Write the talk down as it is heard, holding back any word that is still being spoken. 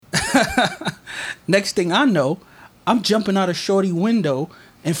Next thing I know, I'm jumping out a shorty window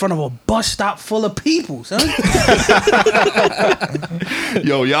in front of a bus stop full of people, son.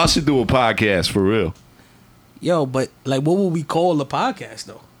 Yo, y'all should do a podcast for real. Yo, but like, what would we call the podcast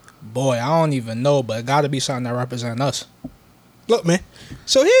though? Boy, I don't even know, but it got to be something that represents us. Look, man.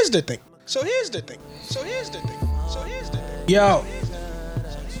 So here's the thing. Yo.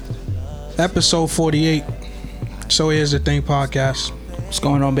 Episode 48. So here's the thing podcast. What's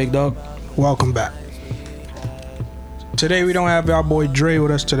going on, big dog? Welcome back. Today we don't have our boy Dre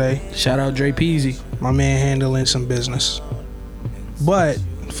with us today. Shout out Dre Peasy. My man handling some business. But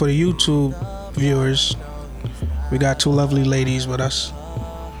for the YouTube viewers, we got two lovely ladies with us.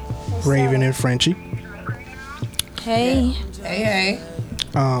 Raven and Frenchie. Hey. Hey.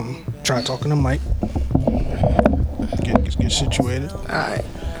 Try talking to Mike. Get situated. Alright.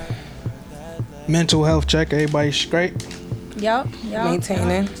 Mental health check. Everybody straight? Yup.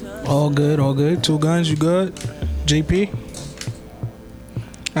 Maintaining. All good, all good. Two guns, you good? JP?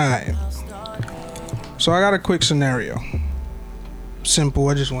 Alright. So I got a quick scenario. Simple,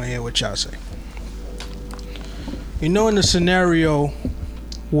 I just want to hear what y'all say. You know, in the scenario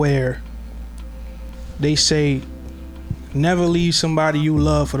where they say never leave somebody you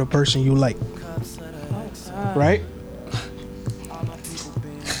love for the person you like, right?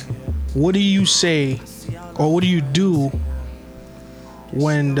 What do you say, or what do you do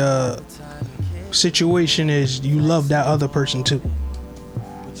when the situation is you love that other person too?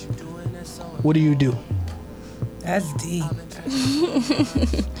 What do you do? That's deep.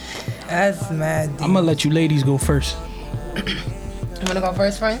 That's mad deep. I'm gonna let you ladies go first. You wanna go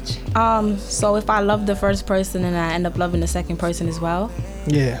first, French? So if I love the first person and I end up loving the second person as well,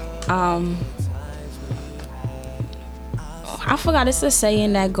 Yeah. I forgot, it's a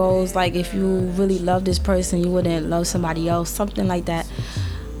saying that goes like, if you really love this person, you wouldn't love somebody else, something like that.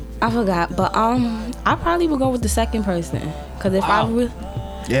 I forgot, but I probably would go with the second person, cause if I really,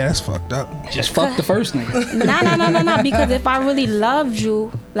 Yeah, that's fucked up. Just fuck the first nigga. nah, because if I really loved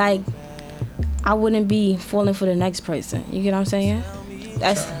you, like, I wouldn't be falling for the next person. You get what I'm saying?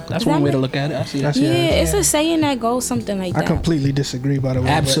 That's one way to look at it. I see that. Yeah, it's a saying that goes something like I that. completely disagree, by the way.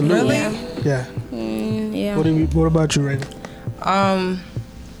 Absolutely. Yeah. Yeah. Yeah. What about you, Raven? I'm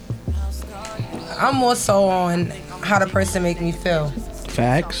more so on how the person make me feel.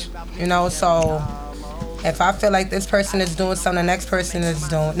 Facts. You know, so if I feel like this person is doing something the next person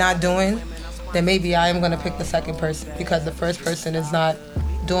is not doing, then maybe I am gonna pick the second person because the first person is not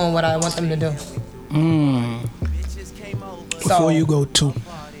doing what I want them to do. Before you go to,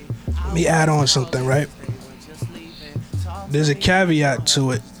 let me add on something, right? There's a caveat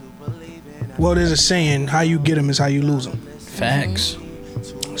to it. Well, there's a saying, how you get them is how you lose them. Facts.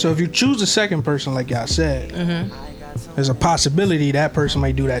 So if you choose the second person, like y'all said, there's a possibility that person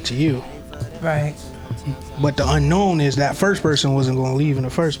might do that to you. Right. But the unknown is that first person wasn't going to leave in the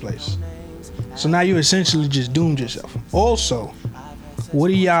first place. So now you essentially just doomed yourself. Also, what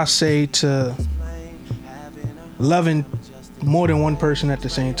do y'all say to loving more than one person at the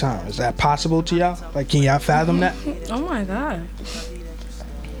same time? Is that possible to y'all? Like, can y'all fathom that? Oh my God.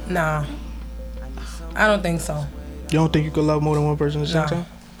 Nah. I don't think so. You don't think you could love more than one person at the same No. time?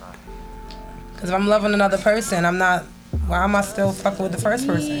 Because if I'm loving another person, why am I still fucking with the first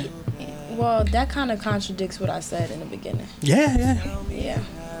person? Well, that kind of contradicts what I said in the beginning. Yeah. Yeah.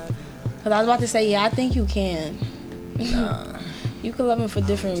 Because I was about to say, yeah, I think you can. You could love him for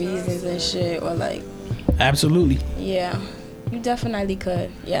different reasons and shit, or like, Absolutely. yeah, you definitely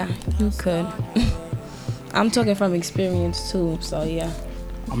could. Yeah, you could. I'm talking from experience too, so yeah.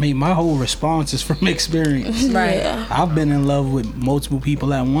 I mean, my whole response is from experience. Right. Yeah. I've been in love with multiple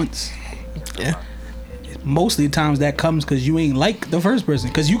people at once. Yeah. Most of the times that comes because you ain't like the first person.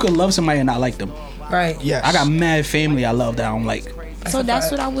 Because you could love somebody and not like them. Right. Yes. I got mad family I love that I don't like. So that's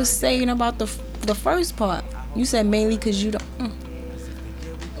what I was saying about the first part. You said mainly because you don't.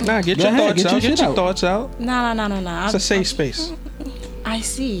 Nah, get Go your ahead, thoughts get out. your Get shit your out. thoughts out. Nah. It's a safe space. I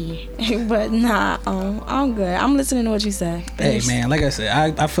see, but nah, I'm good. I'm listening to what you said. Hey man, like I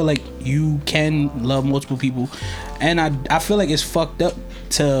said, I feel like you can love multiple people, and I feel like it's fucked up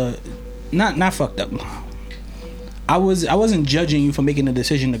to not fucked up. I wasn't judging you for making the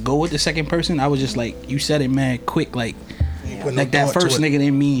decision to go with the second person. I was just like, you said it mad quick, like that first nigga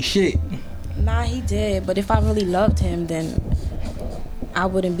didn't mean shit. Nah, he did. But if I really loved him, then I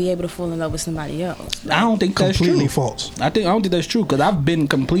wouldn't be able to fall in love with somebody else. I don't think that's Completely true. false. I don't think that's true because I've been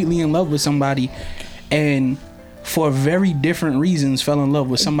completely in love with somebody, and for very different reasons fell in love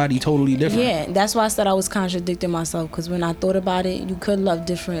with somebody totally different. Yeah, that's why I said I was contradicting myself, because when I thought about it, you could love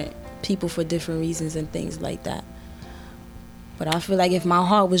different people for different reasons and things like that. But I feel like if my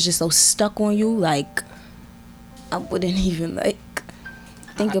heart was just so stuck on you, like, I wouldn't even, like,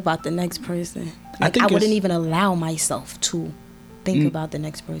 think about the next person. Like, I wouldn't even allow myself to think about the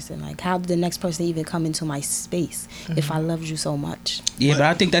next person. Like, how did the next person even come into my space if I loved you so much? Yeah, but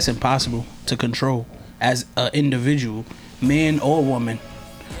I think that's impossible to control as an individual, man or woman.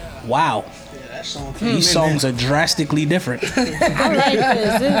 Wow. These songs are drastically different. I like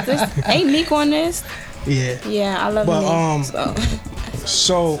this. Ain't Meek on this? Yeah. Yeah, I love Meek.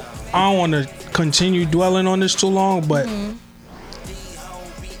 So I don't want to continue dwelling on this too long, but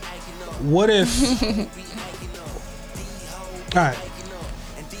what if? All right,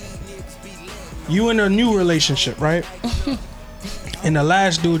 you in a new relationship, right? And the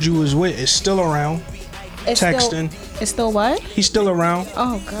last dude you was with is still around, texting. It's still what? He's still around.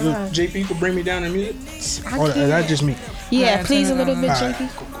 Oh God. JP, you could bring me down the music. Or is that just me? Yeah, please a little bit, All JP.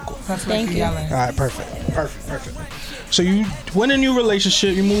 right, cool. Thank you. All right, perfect. So you went in a new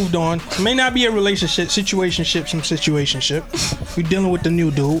relationship, you moved on. It may not be a relationship, situationship. You're dealing with the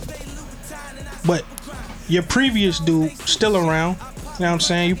new dude. But your previous dude still around. You know what I'm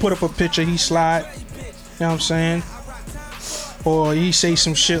saying? You put up a picture, he slide. You know what I'm saying? Or he say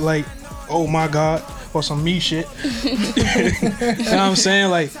some shit like, oh my God, or some me shit. You know what I'm saying?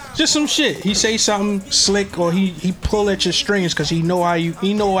 Like, just some shit. He say something slick, or he pull at your strings because he know how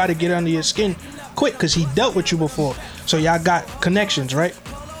to get under your skin quick because he dealt with you before. So y'all got connections, right?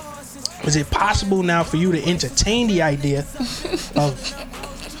 Is it possible now for you to entertain the idea of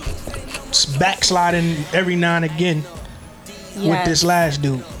backsliding every now and again with this last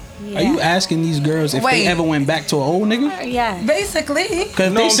dude? Yeah. Are you asking these girls if they ever went back to an old nigga? Yeah. Basically.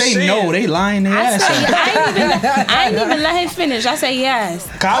 Because they say no, they lying their ass off. I ain't even let him finish. I say yes.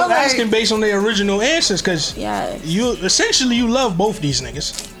 I was asking based on their original answers because you love both these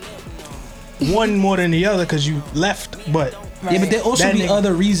niggas. One more than the other because you left, but yeah, but there also be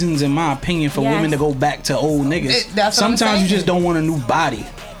other reasons, in my opinion, for women to go back to old niggas. Sometimes you just don't want a new body.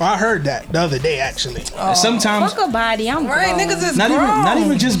 I heard that the other day, actually. Sometimes fuck a body, I'm right. grown. Niggas is not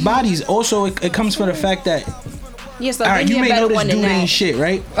even just bodies. Also, it comes from the fact that so all right, you may know this dude ain't shit,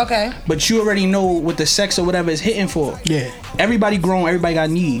 right? Okay. But you already know what the sex or whatever is hitting for. Yeah. Everybody grown, everybody got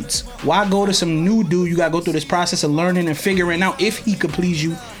needs. Why go to some new dude? You gotta go through this process of learning and figuring out if he could please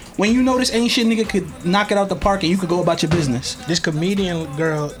you. When you know this ain't shit nigga could knock it out the park and you could go about your business. This comedian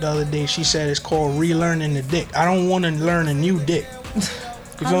girl the other day, she said it's called relearning the dick. I don't want to learn a new dick. You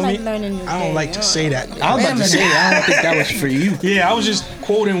feel me? I don't like to say that. I was about to say that. I don't think that was for you. Yeah, I was just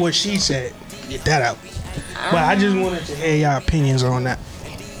quoting what she said. Get that out. But I just wanted to hear y'all opinions on that.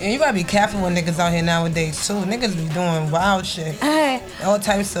 And you gotta be careful with niggas out here nowadays too. Niggas be doing wild shit. All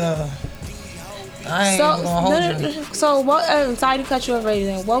types of. I ain't gonna hold you. So what? Sorry to cut you off right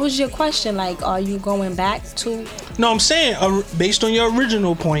then. What was your question? Like, are you going back to? No, I'm saying based on your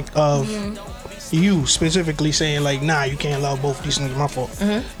original point of you specifically saying like, nah, you can't love both these niggas. My fault.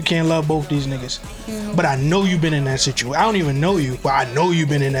 You can't love both these niggas. But I know you've been in that situation. I don't even know you, but I know you've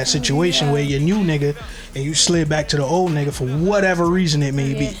been in that situation where you're new nigga and you slid back to the old nigga for whatever reason it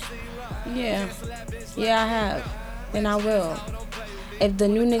may be. Yeah, I have, and I will. If the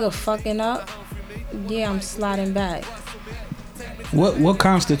new nigga fucking up, I'm sliding back. What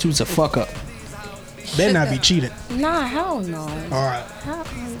constitutes a fuck up? Better not be cheating. Nah, hell no. Alright.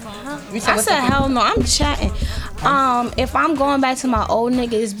 I said hell no. I'm chatting. If I'm going back to my old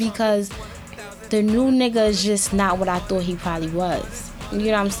nigga, it's because the new nigga is just not what I thought he probably was. You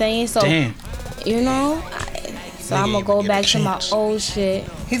know what I'm saying? So, you know, so I'm gonna go back to my old shit.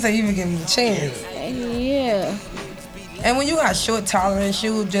 He said you even give me a chance. Yeah. And when you got short tolerance,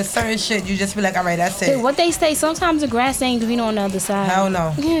 you just certain shit, you just be like, all right, that's it. What they say, sometimes the grass ain't green on the other side. Hell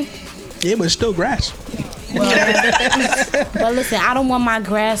no. Yeah, but it's still grass. But listen, I don't want my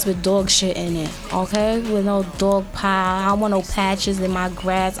grass with dog shit in it, okay? With no dog pile. I don't want no patches in my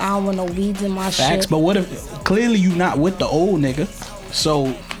grass. I don't want no weeds in my shit. But what if clearly you not with the old nigga,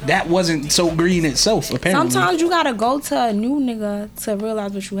 so that wasn't so green itself, apparently. Sometimes you gotta go to a new nigga to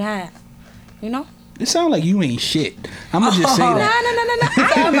realize what you have, you know? It sounds like you ain't shit. I'ma just say that. No.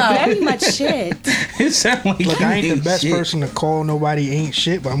 I am very much shit. It sounds like look, you I ain't the best shit. person to call nobody ain't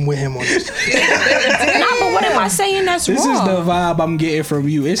shit, but I'm with him on this. Nah, but what am I saying that's this wrong? This is the vibe I'm getting from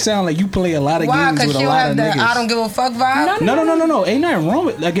you. It sounds like you play a lot of games with a lot of niggas. I don't give a fuck vibe? No. Ain't nothing wrong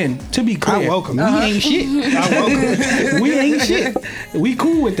with. Again, to be clear, I'm welcome. We ain't shit. I'm welcome. We ain't shit. We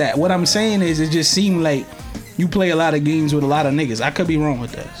cool with that. What I'm saying is, it just seemed like you play a lot of games with a lot of niggas. I could be wrong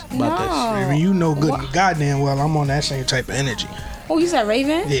with this. Raven, you know good and goddamn well I'm on that same type of energy. Oh, you said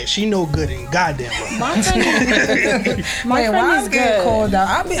Raven? Yeah, she know good and goddamn well. My friend is good. Cold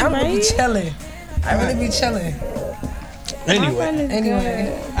out. I really be chilling. I really be chilling.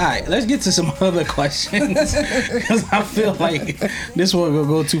 Anyway. All right, let's get to some other questions because I feel like this one will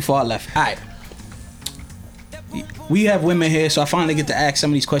go too far left. All right. We have women here, so I finally get to ask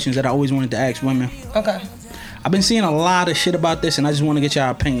some of these questions that I always wanted to ask women. Okay. I've been seeing a lot of shit about this, and I just want to get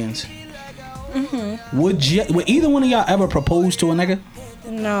y'all opinions. Mm-hmm. Would either one of y'all ever propose to a nigga?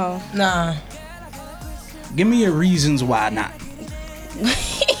 No. Nah. Give me your reasons why not.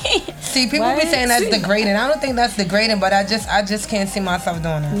 See, people be saying that's degrading. I don't think that's degrading, but I just can't see myself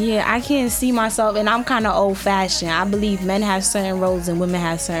doing it. Yeah, I can't see myself, and I'm kind of old-fashioned. I believe men have certain roles and women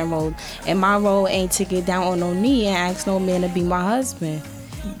have certain roles, and my role ain't to get down on no knee and ask no man to be my husband.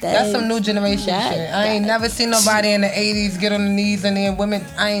 That's some new generation shit. I ain't never seen nobody in the 80s get on the knees and then women.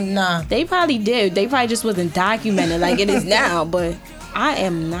 Nah. They probably did. They probably just wasn't documented like it is now, but I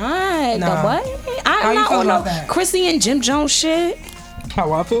am not. Nah. What? I'm not on no Chrissy and Jim Jones shit.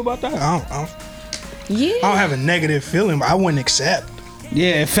 How I feel about that? I don't have a negative feeling, but I wouldn't accept.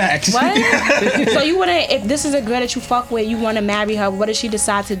 Yeah, facts. What? So you wouldn't, if this is a girl that you fuck with, you want to marry her, what if she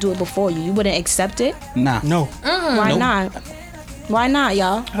decide to do it before you? You wouldn't accept it? Nah. No. Why not? Why not,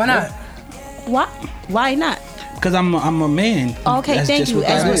 y'all? Why not? What? Why not? Because I'm a man. Okay, That's thank just you. what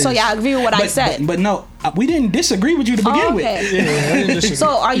that is. So y'all agree with what I said? But no, we didn't disagree with you to begin with. Yeah, I didn't disagree. So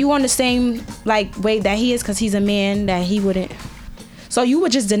are you on the same way that he is because he's a man that he wouldn't? So you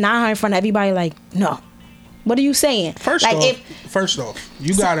would just deny her in front of everybody like, no. What are you saying? First off,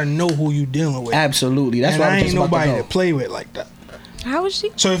 you gotta know who you dealing with. Absolutely. That's and why I I'm ain't just about nobody to to go. play with like that. How would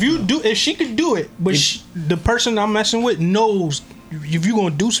she? So if she could do it, but the person I'm messing with knows if you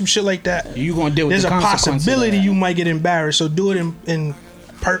gonna do some shit like that, You gonna deal with there's the a consequences possibility of that. you might get embarrassed. So do it in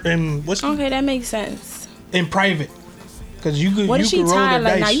Okay, that makes sense. in private, because you could. What you if she could roll tired? the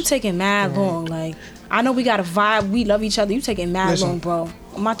Like, dice. now you taking mad long. Like, I know we got a vibe. We love each other. You taking mad Listen. long, bro.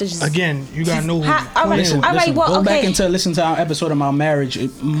 I'm about to just. Again, you gotta know who. All right, Listen, all right. listen, Well, go back okay. and listen to our episode about marriage.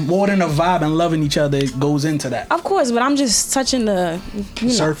 More than a vibe and loving each other goes into that. Of course, but I'm just touching the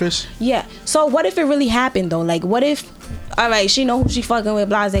surface. Yeah. So what if it really happened though? Like, what if? All right, she know who she fucking with.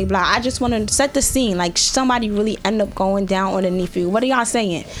 Blah blah blah. I just want to set the scene. Like, somebody really end up going down underneath you. What are y'all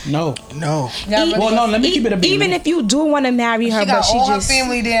saying? No. No. Well, no. Let me keep it a bean. Even if you do want to marry her, She got but she all just her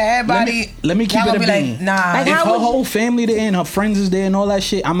family there. Everybody. Let me keep y'all it a gonna be bean. like, nah. Like, If how her would you- whole family there and her friends is there and all that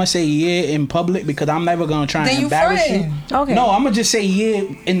shit, I'm gonna say yeah in public because I'm never gonna try Then and you embarrass you. friend. Okay. No, I'm gonna just say yeah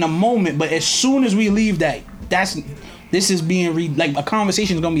in the moment, but as soon as we leave this is being like a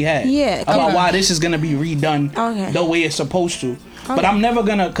conversation is gonna be had. Yeah, About okay. why this is gonna be redone Okay. the way it's supposed to. But Okay. I'm never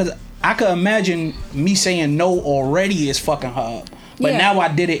gonna, cause I could imagine me saying no already is fucking her up. But Yeah. now I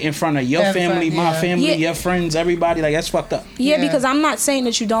did it in front of your Everybody, family, my yeah. family, Yeah. your friends, everybody. Like that's fucked up. Yeah, Yeah. because I'm not saying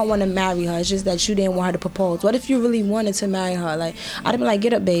that you don't want to marry her. It's just that you didn't want her to propose. What if you really wanted to marry her? Like, I'd be like,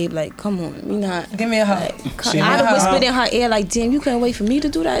 get up, babe. Like, come on. You not. Give me a hug. See, I'd have how- whispered in her ear, like, damn, you couldn't wait for me to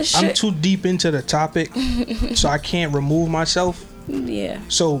do that I'm shit. too deep into the topic, so I can't remove myself. Yeah.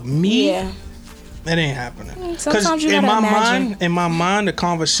 So me, Yeah. it ain't happening. Sometimes you in gotta my imagine. mind, the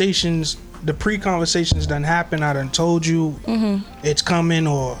conversations, the pre-conversations done happen. I done told you it's coming,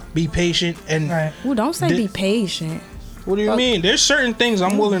 or be patient. And Right. Ooh, don't say Di- be patient. what do you mean? There's certain things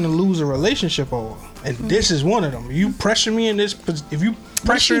I'm willing to lose a relationship over, and this is one of them. You pressure me in this. If you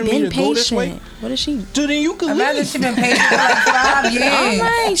What if she pressuring me been to go this way, patient? What if she? so then you can Imagine leave. she been patient for like 5 All years.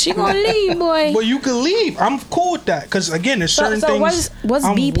 right, she gonna leave, boy. But you can leave. I'm cool with that, because again, there's certain So things. what's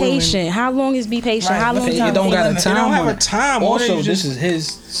I'm be willing- patient? How long is be patient? Right, How what's long? the You time don't got a limit? time. They don't have on a it. time. Why don't Also, you this just-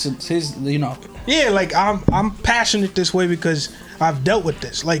 is his. You know. Yeah, like I'm passionate this way because I've dealt with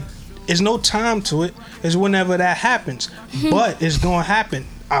this. Like, there's no time to it. It's whenever that happens. But it's gonna happen.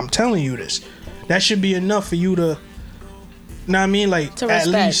 I'm telling you this. That should be enough for you to. Know what I mean? Like, To at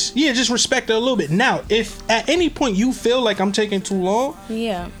respect. least, yeah, just respect it a little bit. Now, if at any point you feel like I'm taking too long,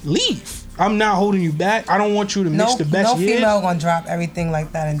 Yeah. leave. I'm not holding you back. I don't want you to miss No, the best no years. female gonna drop everything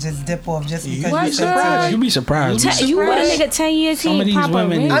like that and just dip off just because What, you said girl? to You'd it. be surprised. You with a nigga 10 years, he Some of ain't these pop a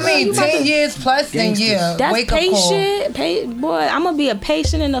women ring. is- I mean, You about 10 to- years plus, then Gangsters. yeah. That's wake up call. patient. Boy, I'm gonna be a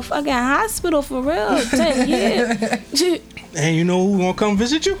patient in the fucking hospital for real. 10 years. And you know who's gonna come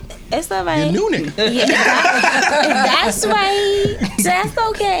visit you? It's all right. Your new nigga. Yeah, that's right. That's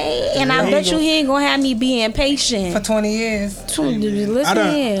okay. And I bet you he ain't gonna have me being For patient. 20 years. Listen I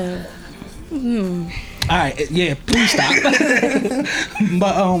done- here. All right, yeah, please stop.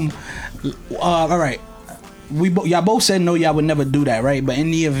 But all right. Y'all both said no, y'all would never do that, right? But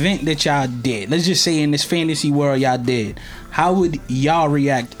in the event that y'all did, let's just say in this fantasy world y'all did, how would y'all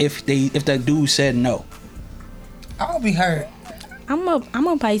react if the dude said no? I would be hurt. I'm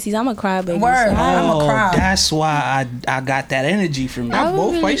a Pisces. I'm a crybaby. Word. So I'm a cry. That's why I got that energy from you. Y'all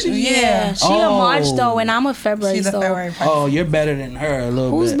both Pisces? Yeah. She a March though, and I'm a February. She's a so February Pisces. Oh, you're better than her a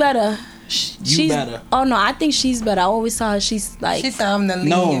little who's bit. better? You better. Oh no, I think she's better. I always saw her. She's like. She said I'm the lead.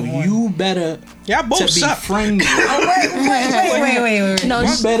 No, one. you better Y'all both to be suck. friends. Wait. No,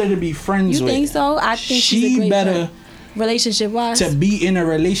 You better to be friends you with. think so? I think she's a She great better friend. Relationship wise. to be in a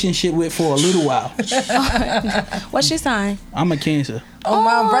relationship with for a little while. What's your sign? I'm a Cancer. Oh,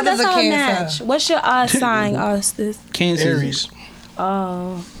 my brother's that's a how it Cancer. match. What's your sign? Sis? Cancer. Aries.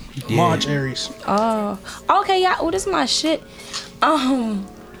 Oh. Yeah. March Aries. Oh. Okay, yeah. Oh, this is my shit.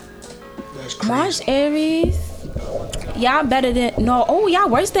 That's crazy. March Aries. Y'all better than no. Oh, y'all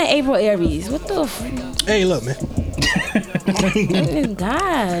worse than April Aries. What the? Hey, look, man.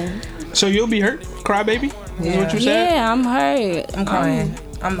 God. So you'll be hurt? Crybaby? Is what you said? Yeah, I'm hurt. I'm crying.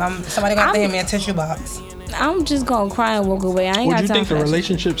 I'm somebody got to hand me a tissue box. I'm just gonna cry and walk away. I ain't Would got you time think for the that.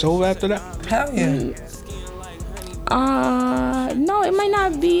 relationship's over after that? Hell yeah. No, it might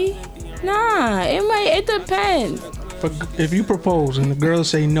not be. Nah, it depends. But if you propose and the girls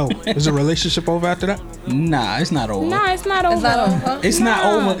say no, is the relationship over after that? Nah, it's not over. Nah, it's not over. It's not over. It's not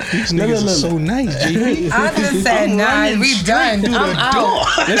over. These niggas are so nice, JP. I just said, nah, we done. I'm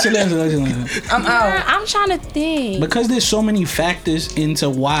out. Listen. I'm out. I'm trying to think. Because there's so many factors into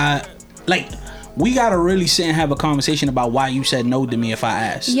why, like, we gotta really sit and have a conversation about why you said no to me if I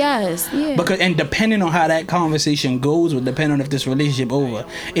asked. Yes, yeah. Because and depending on how that conversation goes will depend on if this relationship over.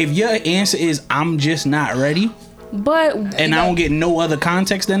 If your answer is I'm just not ready but and I don't get no other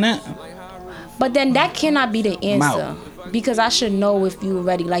context than that, then that cannot be the answer. out. Because I should know if you were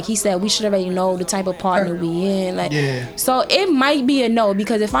ready. Like he said, we should already know the type of partner we in. Like, Yeah. So it might be a no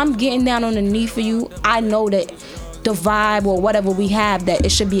because if I'm getting down on the knee for you, I know that the vibe or whatever we have that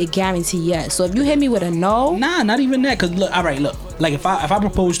it should be a guarantee yes. So if you hit me with a no, nah, not even that. Cause look, all right, look, like if I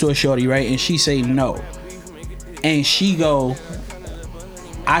propose to a shorty, right, and she say no, and she go,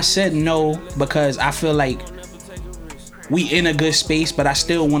 I said no because I feel like we in a good space, but I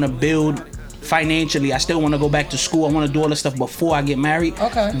still want to build financially. I still want to go back to school. I want to do all this stuff before I get married.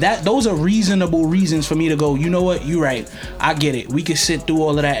 Okay. Those are reasonable reasons for me to go, you know what, you right. I get it. We could sit through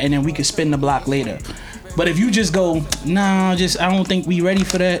all of that and then we could spin the block later. But if you just go, nah, I don't think we ready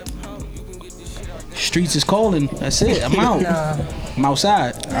for that. Streets is calling. That's it. I'm out. Nah. I'm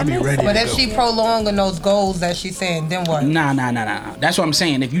outside. I'll be ready But to if go. she prolonging those goals that she's saying, then what? Nah. That's what I'm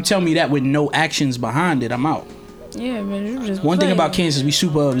saying. If you tell me that with no actions behind it, I'm out. yeah, man, you just One thing playing. about Kansas, we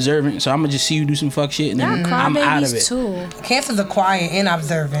super observant, so I'm gonna just see you do some fuck shit and Y'all then I'm out of crybabies it. too. Cancer's are quiet and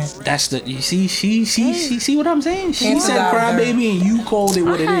observant. That's the you see she see what I'm saying? She Cancer's said out cry there. baby and you called it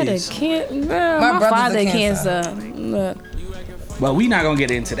what I had it a is. kid, My my brother's father a cancer. Cancer. Look, But we not gonna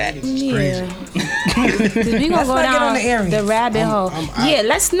get into that. yeah. 'Cause we gonna Let's go not get down on the Aries. the rabbit hole. Yeah,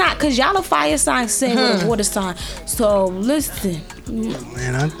 let's not, cause y'all a fire sign same with a water sign. So listen,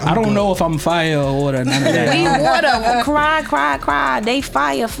 Man, I don't know if I'm fire or water, none of we that. water, cry. They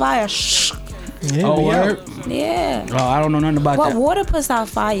fire. Shh. Yeah, Oh, we word? out. Yeah. Oh, I don't know nothing about But that. water puts out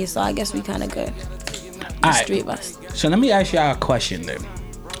fire, so I guess we kind of good. Alright, Street bus. so let me ask y'all a question then.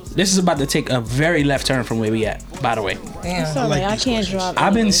 This is about to take a very left turn from where we at, by the way. Damn. Sorry, like I these can't questions. drop.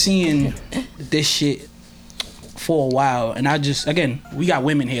 I've been anyway. seeing this shit for a while, and I just, again, we got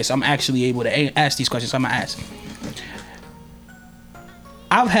women here, so I'm actually able to ask these questions. So I'm gonna ask.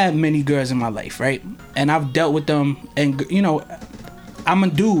 I've had many girls in my life, right? And I've dealt with them, and you know, I'm a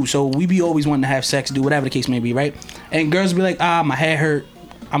dude, so we be always wanting to have sex, do whatever the case may be, right? And girls be like, my head hurt,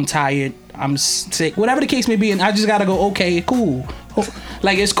 I'm tired, I'm sick, whatever the case may be, and I just gotta go, okay, cool.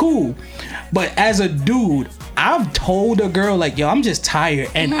 Like, it's cool. But as a dude, I've told a girl, like, yo, I'm just tired,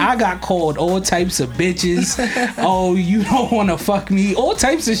 and I got called all types of bitches. Oh, you don't want to fuck me, all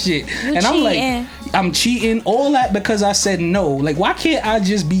types of shit. You and I'm cheating. like, I'm cheating, all that because I said no. Like, why can't I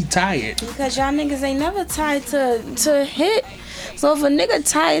just be tired? Because y'all niggas ain't never tied to hit. So if a nigga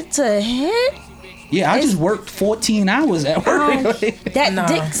tied to hit, Yeah, I just worked 14 hours at work. that Nah.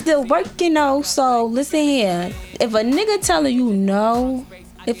 dick still working though. So listen here. If a nigga telling you no,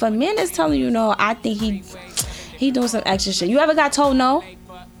 if a man is telling you no, I think he doing some extra shit. You ever got told no?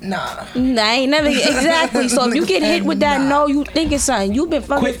 Nah. I ain't never exactly. So if you get hit with that no, you thinking something. You been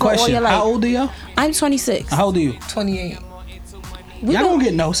fucking Quick for all question, your life. how old are y'all? I'm 26. How old are you? 28. Y'all gonna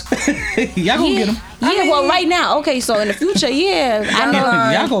get no's. Y'all gonna get them. Yeah, well, right now. Okay, so in the future, yeah, I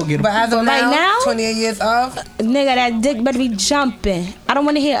know. Y'all gonna get them. But as of But right now, now? 28 years of, Nigga, that dick better be jumping. I don't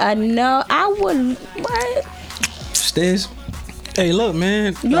want to hear a no. I would. What? Stiz. Hey, look,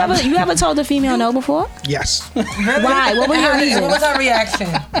 man. You ever told a female no before? Yes. Why? What was your reason? What was her reaction?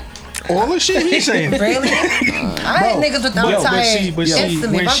 All the shit he's saying. Really? I ain't niggas with I'm tired. But see, instantly.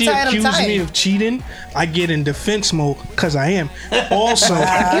 when If I'm she tired, I'm accuses tired. me of cheating, I get in defense mode because I am. Also,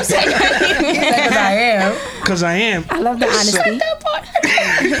 He said 'cause I am. because I am. I love the honesty.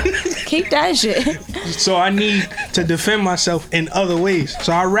 Keep that shit. So I need to defend myself in other ways.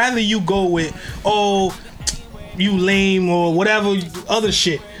 So I'd rather you go with, oh, you lame or whatever other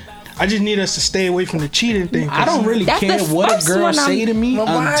shit. I just need us to stay away from the cheating thing. I don't really That's care the what a first girl one say to me Well,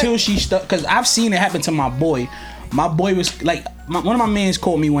 why? until she stuck. Because I've seen it happen to my boy. My boy was like, one of my mans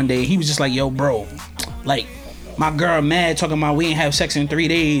called me one day. He was just like, yo, bro, like, my girl mad talking about we ain't have sex in 3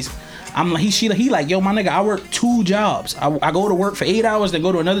 days. I'm like, he like, yo, my nigga, I work 2 jobs. I go to work for 8 hours, then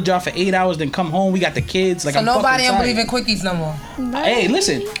go to another job for 8 hours, then come home. We got the kids. Like, So I'm nobody fucking don't believe tired. in quickies no more. Hey,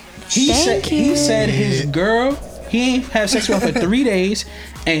 listen. He said his girl, he ain't have sex with her for 3 days,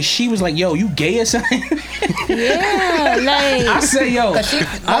 and she was like, yo, you gay or something? Yeah, like I said, yo, Cause she- I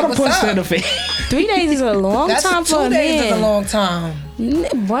like, done what's punched her up? in the face. 3 days is a long That's time 2 for a days is a man. long time.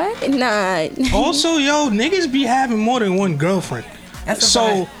 What? Nah. Also, yo, niggas be having more than one girlfriend. That's a So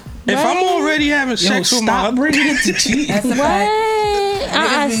fact. if I'm Right? already having Yo, sex with my stop other, bringing it to cheating. That's a What? fact.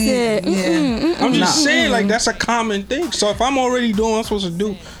 I Niggas be- said. yeah. I'm just saying, like, that's a common thing. So if I'm already doing what I'm supposed to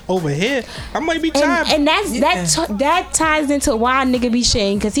do over here, I might be tired. And that ties into why a nigga be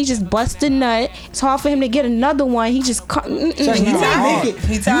shitting, because he just bust a nut. It's hard for him to get another one. He just So you, tired.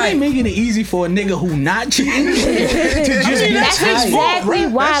 He ain't tired. making it easy for a nigga who not cheating to just be That's tired. exactly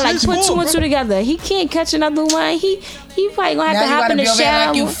right? why. That's Like his put fault, 2 and bro. 2 together. He can't catch another one. He probably gonna have Now to you hop gotta in the be over there shower.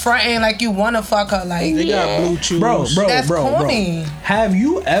 like you fronting, like you wanna fuck her, like They got blue chews. Bro. That's corny. Have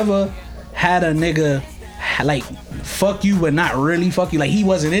you ever had a nigga like fuck you but not really fuck you? Like he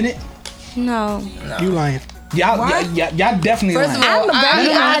wasn't in it? No. You lying. Y'all definitely First of lying. all, I'm very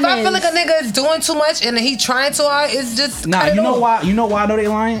if I feel honest. like a nigga is doing too much and he trying too hard, it's just Nah, cut it you know off. why? You know why I know they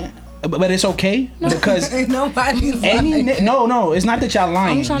lying? But it's okay because Ain't nobody's any lying. no, it's not that y'all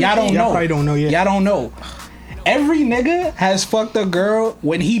lying. I'm trying Y'all to don't think. know. Y'all probably don't know yet. Y'all don't know. Every nigga has fucked a girl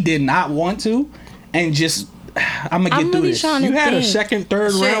when he did not want to, and just I'm gonna get I'm through really this. trying You to had a think. second,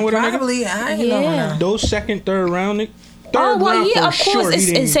 third Shit, round with a nigga? probably. I ain't Yeah. know now. Those second, third round, Oh third well, round yeah, for of sure, course. he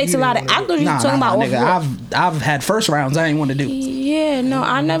didn't- It takes he a lot of. didn't I wanna thought you were Nah, talking about nigga. off. I've had first rounds I ain't want to do Yeah, no,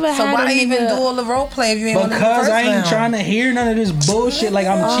 I never So had. why a even nigga- do all the role play if you ain't on the because first I ain't round? trying to hear none of this bullshit. Like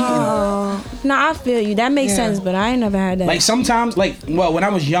I'm cheating. No, I feel you. That makes Yeah. sense, but I ain't never had that. Like sometimes, like when I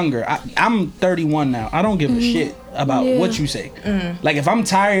was younger, I'm 31 now. I don't give a shit about Yeah. what you say. Like if I'm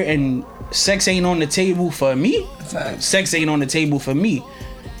tired and sex ain't on the table for me, Facts. sex ain't on the table for me.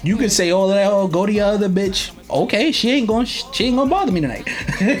 You can say all that. Oh, go to your other bitch. Okay, she ain't gonna bother me tonight.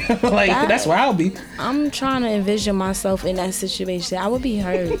 Like that's where I'll be. I'm trying to envision myself in that situation. I would be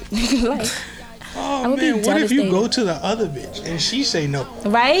hurt. Like, Oh would be man, what if you devastated. go to the other bitch and she say no?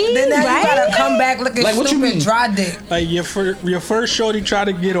 right? Then now right? you gotta come back looking Like, what you stupid, mean? dry dick. Like your first shorty tried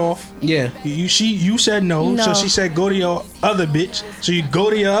to get off. Yeah. You said no, so No. she said go to your other bitch. So you go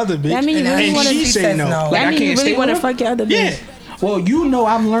to your other bitch. That mean you And really and want she to. say says no. no. Like, That I mean you can't really stay want to with her? fuck your other Yeah. bitch. Well, you know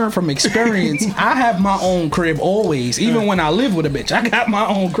I've learned from experience. I have my own crib always, even when I live with a bitch. I got my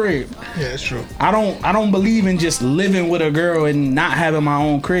own crib. Yeah, that's true. I don't believe in just living with a girl and not having my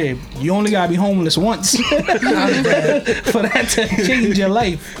own crib. You only gotta be homeless once for that to change your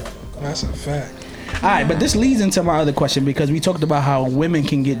life. That's a fact. All right, but this leads into my other question because we talked about how women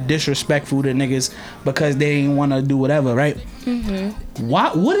can get disrespectful to niggas because they ain't want to do whatever, right?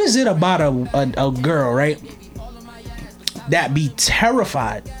 What is it about a girl, right, that be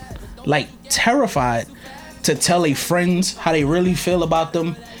terrified to tell their friends how they really feel about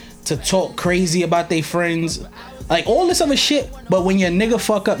them, to talk crazy about their friends, like all this other shit, but when your nigga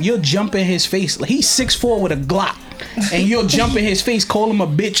fuck up, you'll jump in his face. Like, he's 6'4" with a Glock, and you'll jump in his face, call him a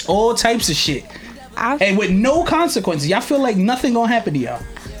bitch, all types of shit, and with no consequences. Y'all feel like nothing gonna happen to y'all.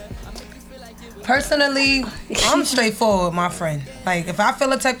 Personally, I'm straightforward with my friend. Like, if I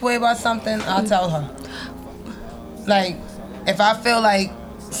feel a type of way about something, I'll tell her. Like, if I feel like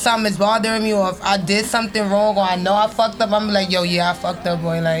something is bothering me or if I did something wrong or I know I fucked up, I'm like, yo, yeah, I fucked up,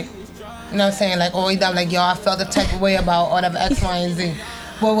 boy. Like, you know what I'm saying? Like, or either I'm like, yo, I felt the type of way about whatever X, Y, and Z.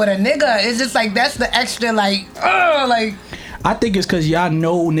 But with a nigga, it's just like, that's the extra, like, like, I think it's because y'all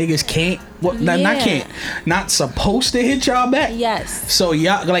know niggas can't. Well, not Yeah. can't. Not supposed to hit y'all back. Yes. So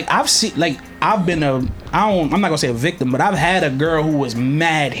y'all, like, I've been I'm not gonna say a victim, but I've had a girl who was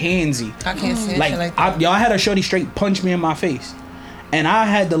mad handsy. I can't say Like, shit like that. y'all had a shorty straight punch me in my face. And I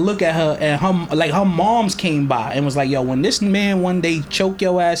had to look at her, and her moms came by and was like, yo, when this man one day choke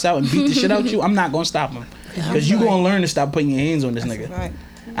your ass out and beat the shit out you, I'm not gonna stop him. Because you gonna learn to stop putting your hands on this nigga. Right.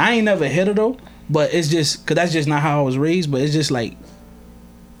 I ain't never hit her though, but it's just, because that's just not how I was raised, but it's just like,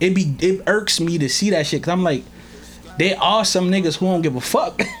 it irks me to see that shit because I'm like, there are some niggas who don't give a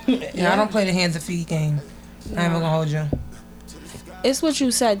fuck. Yeah, I don't play the hands and feet game. I ain't even gonna hold you. It's what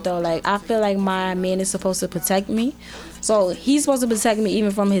you said though. Like I feel like my man is supposed to protect me, so he's supposed to protect me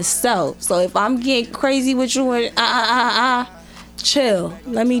even from himself. So if I'm getting crazy with you and chill.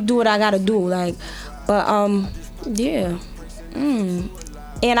 Let me do what I gotta do. Like, but yeah.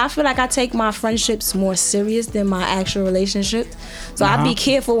 And I feel like I take my friendships more serious than my actual relationship. So I be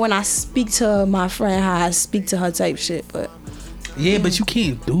careful when I speak to my friend how I speak to her type shit. But yeah, but you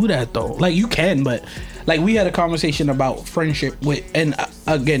can't do that though. Like you can, but like we had a conversation about friendship with, and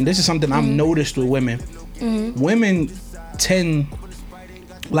again, this is something I've noticed with women. Women tend,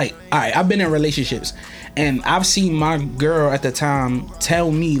 like, all right, I've been in relationships, and I've seen my girl at the time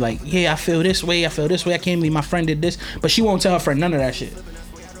tell me like, yeah, I feel this way, I can't believe my friend did this, but she won't tell her friend none of that shit.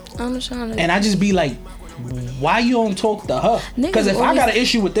 I'm trying to. And I just be like, why you don't talk to her? Because if I got an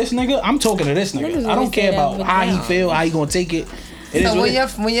issue with this nigga, I'm talking to this nigga. I don't care about how he feel, how he gonna take it. So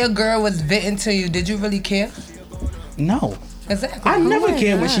when your girl was venting to you, did you really care? No. Exactly. I never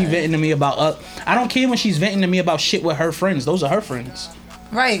care when she venting to me about I don't care when she's venting to me about shit with her friends. Those are her friends.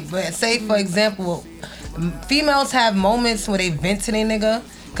 Right, but say for example, females have moments where they vent to their nigga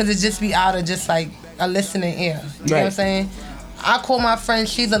because it just be out of just like a listening ear. You know what I'm saying? I call my friend,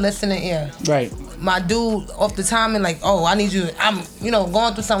 she's a listening ear. Right. My dude off the time and like, oh, I need you, I'm,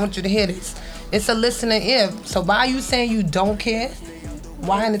 going through something with you to hear this. It's a listening ear. So why are you saying you don't care?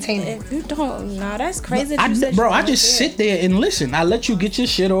 Why entertain it? If you don't, that's crazy. I just sit there and listen. I let you get your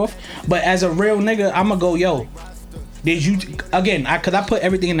shit off. But as a real nigga, I'ma go, yo, did you, again, cause I put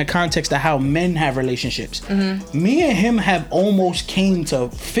everything in the context of how men have relationships. Me and him have almost came to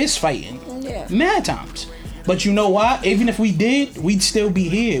fist fighting. Yeah. Mad times. But you know why? Even if we did, we'd still be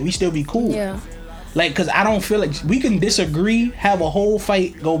here. We'd still be cool. Yeah. Like, cause I don't feel like we can disagree, have a whole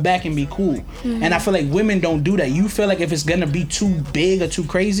fight, go back and be cool. And I feel like women don't do that. You feel like if it's gonna be too big or too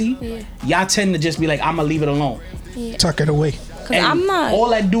crazy, y'all tend to just be like, I'ma leave it alone. Tuck it away. And I'm not. all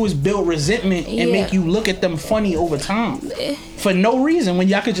that do is build resentment and make you look at them funny over time for no reason when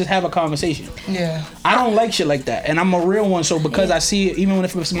y'all could just have a conversation. Yeah. I don't like shit like that, and I'm a real one. So because I see it, even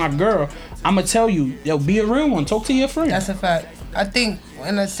if it's my girl, I'ma tell you, yo, be a real one. Talk to your friend. That's a fact. I think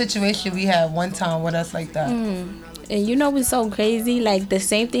in a situation we had one time with us like that. And you know what's so crazy? Like the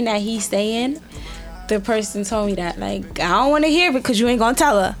same thing that he's saying, the person told me that. Like, I don't want to hear it because you ain't gonna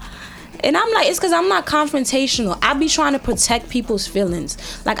tell her. And I'm like, it's because I'm not confrontational. I be trying to protect people's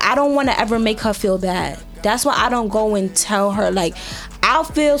feelings. Like, I don't want to ever make her feel bad. That's why I don't go and tell her. Like, I'll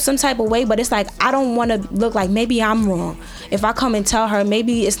feel some type of way, but it's like, I don't want to look like maybe I'm wrong. If I come and tell her,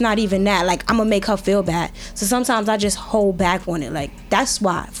 maybe it's not even that. Like, I'm going to make her feel bad. So sometimes I just hold back on it. Like, that's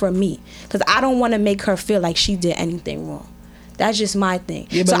why, for me. Because I don't want to make her feel like she did anything wrong. That's just my thing.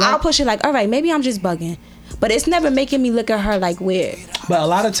 Yeah, so I'll push it like, all right, maybe I'm just bugging. But it's never making me look at her like weird. But a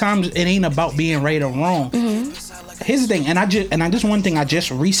lot of times it ain't about being right or wrong. Here's the thing, and I just one thing I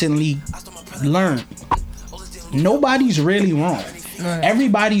just recently learned. Nobody's really wrong. Right.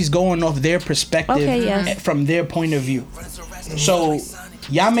 Everybody's going off their perspective from their point of view. So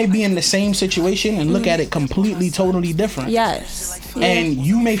y'all may be in the same situation and look at it completely, totally different. Yes. And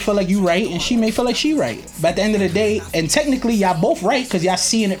you may feel like you right, and she may feel like she right. But at the end of the day, and technically y'all both right because y'all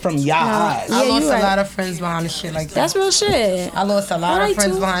seeing it from y'all eyes. I lost a lot of friends behind shit like that. That's real shit. I lost a lot of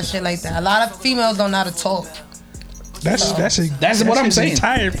friends behind shit like that. A lot of females don't know how to talk. That's what I'm saying.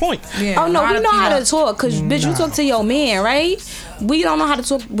 Entire point. Yeah, oh no, we know how to talk because bitch, you talk to your man, right? We don't know how to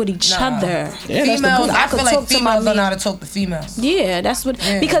talk with each other. Yeah, females, I feel like females don't know how to talk to females. Yeah, that's what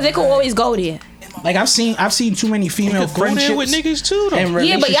because they could always go there. Like I've seen too many female friendships with niggas too though.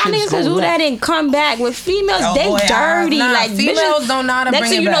 Yeah, but y'all niggas could do that and come back. With females, they dirty. Like females don't know how to bring it back. Next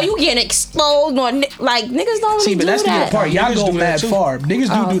thing you know, you getting exposed or like niggas don't really do that. See, but that's the part. Y'all go mad far.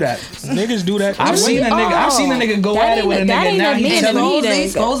 Niggas do that. Niggas do that. I've seen a nigga go at it with a nigga. Now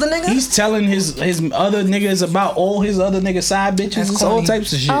he's telling his other niggas about all his other nigga side bitches and all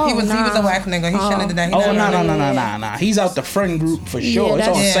types of shit. He was a whack nigga. He shouldn't have done that. Oh no. He's out the friend group for sure. It's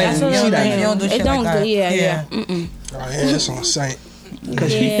on Saint. You see that? It don't go. Yeah. It's on Saint.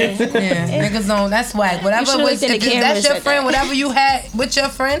 Niggas don't. That's whack. Whatever. If that's your friend, whatever you had with your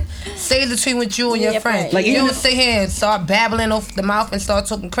friend, stay between with you and your friend. Like you don't sit here and start babbling off the mouth and start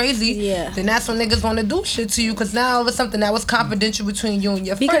talking crazy. Yeah. Then that's when niggas want to do shit to you because now it's something that was confidential between you and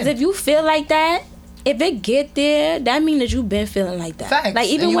your friend. Because if you feel like that. If it get there, that mean that you been feeling like that. Facts. Like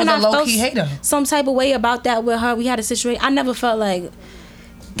even when I felt some type of way about that with her, we had a situation. I never felt like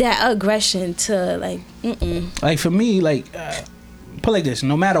that aggression to like. Like for me, like put like this: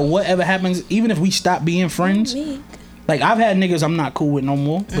 no matter whatever happens, even if we stop being friends, Like, I've had niggas I'm not cool with no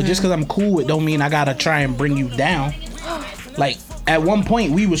more. But just because I'm cool with don't mean I gotta try and bring you down. Like, at one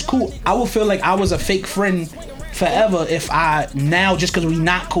point, we was cool. I would feel like I was a fake friend forever if I, now, just because we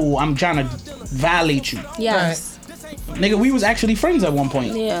not cool, I'm trying to violate you. Yes. Nigga, we was actually friends at one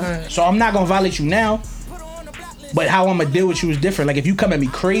point. Yeah. So I'm not gonna violate you now. But how I'm gonna deal with you is different. Like, if you come at me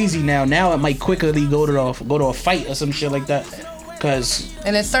crazy now it might quickly go to a fight or some shit like that. Cause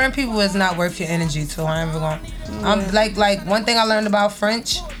And then certain people is not worth your energy too. I ain't even gonna. I'm like one thing I learned about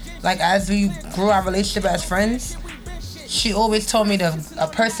French, like as we grew our relationship as friends, she always told me a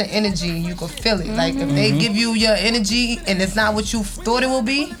person energy, you can feel it. Like if they give you your energy and it's not what you thought it will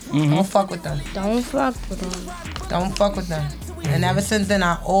be, don't fuck with them. Don't fuck with them. Don't fuck with them. And ever since then,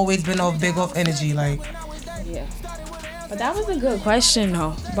 I've always been big off energy. Like, Yeah. But that was a good question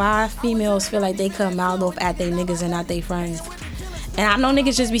though. Why females feel like they come out off at they niggas and not they friends? And I know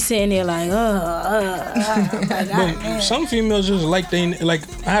niggas just be sitting there like, But some females just like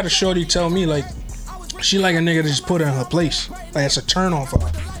I had a shorty tell me like she like a nigga to just put her in her place. Like it's a turn on for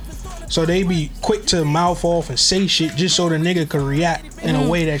her. So they be quick to mouth off and say shit just so the nigga could react in a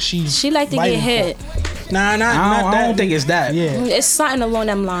way that she like to get hit. Nah, not I that. don't think it's that. Yeah. It's something along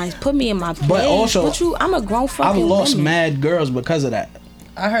them lines. Put me in my place. But also, I'm a grown fucking I've lost woman. mad girls because of that.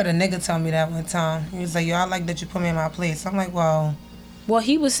 I heard a nigga tell me that one time. He was like, yo, I like that you put me in my place. I'm like, well,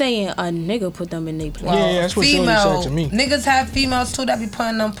 He was saying a nigga put them in their place. Yeah, that's what Shorty said to me. Niggas have females too that be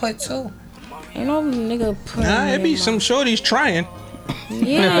putting them put too. Ain't no nigga put Nah, me it be in some shorties trying.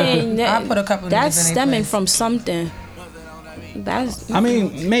 Yeah, I put a couple that's niggas in their stemming place. from something. That's I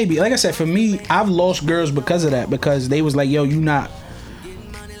mean, maybe. Like I said, for me, I've lost girls because of that. Because they was like, yo, you not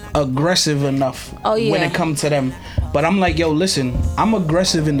aggressive enough when it comes to them. But I'm like, yo, listen, I'm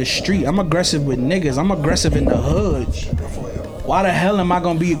aggressive in the street. I'm aggressive with niggas. I'm aggressive in the hood. Why the hell am I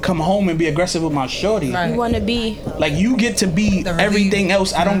gonna come home and be aggressive with my shorty? Right. you want to be. Like, you get to be The relief. everything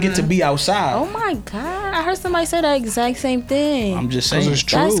else. I don't get to be outside. Oh my god! I heard somebody say the exact same thing. I'm just 'Cause saying. it's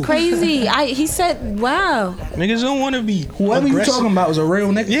true. That's crazy. He said, "Wow." Niggas don't want to be Whoever aggressive. you talking about was a real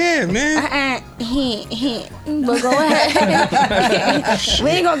nigga. Yeah, man. But go ahead. We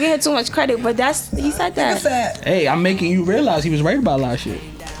ain't gonna give him too much credit, but he said What's that. that? Hey, I'm making you realize he was right about a lot of shit.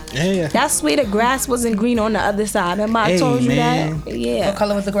 Yeah. That's where the grass wasn't green on the other side. Remember I Hey, told you man. that? Yeah. What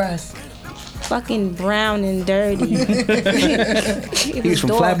color was the grass? Fucking brown and dirty. He was from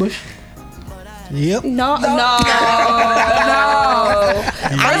Flatbush. Yep. No.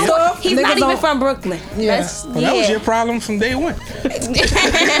 He's not even from Brooklyn. Yeah. That's, Well, that was your problem from day one.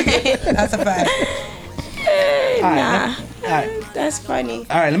 That's a fact. Nah, All right. that's funny.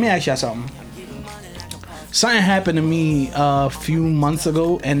 All right, let me ask y'all something. Something happened to me a few months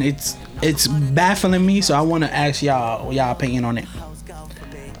ago, and it's baffling me. So I want to ask y'all opinion on it.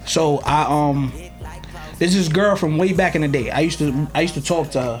 So there's this girl from way back in the day. I used to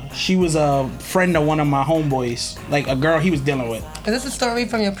talk to her. She was a friend of one of my homeboys, like a girl he was dealing with. Is this a story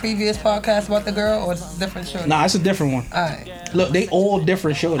from your previous podcast about the girl, or is this a different show? Nah, it's a different one. Alright. Look, they all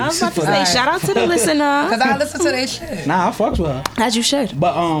different shorties. I was about to say, Alright. shout out to the listener. Because I listen to their shit. Nah, I fucks with her. As you should.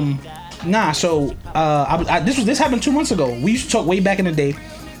 But nah. So this happened 2 months ago. We used to talk way back in the day.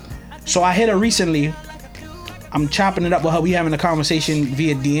 So I hit her recently. I'm chopping it up with her. We having a conversation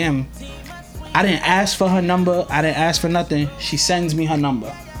via DM. I didn't ask for her number. I didn't ask for nothing. She sends me her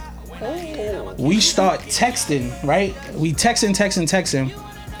number. We start texting, right? We texting.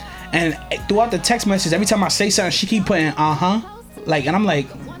 And throughout the text message, every time I say something, she keep putting like, and I'm like,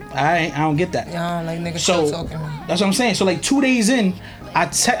 I don't get that. Y'all like niggas So still talking. that's what I'm saying. So like 2 days in, I'll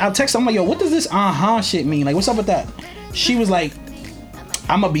text her. I'm like, yo, what does this shit mean? Like, what's up with that? She was like,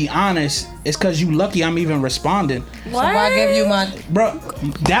 I'ma be honest, it's cause you lucky I'm even responding. So why give you my... Bro,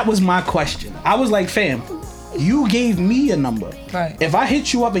 that was my question. I was like, fam, you gave me a number. Right. If I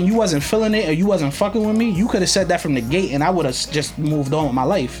hit you up and you wasn't feeling it or you wasn't fucking with me, you could have said that from the gate and I would have just moved on with my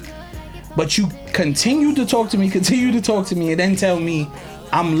life. But you continue to talk to me, and then tell me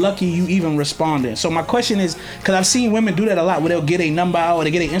I'm lucky you even responded. So my question is, because I've seen women do that a lot, where they'll get a number out or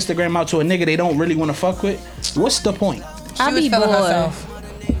they get an Instagram out to a nigga they don't really want to fuck with. What's the point? She I was be feeling bored. herself.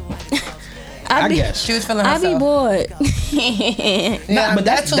 I guess. She was feeling I herself. be bored. Yeah, but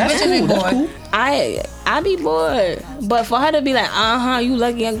that's too cool. bitches be That's bored. cool. I be bored. But for her to be like, you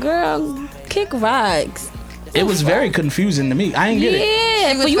lucky, a girl, kick rocks. It was very confusing to me. I ain't get it.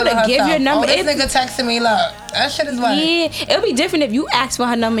 Yeah, She was for you to feeling give your herself. number. Oh, this nigga texting me, look. That shit is like... Yeah, it'll be different if you ask for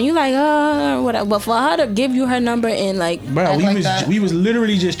her number and you like, whatever. But for her to give you her number and like, Bro, Act we like was that. we was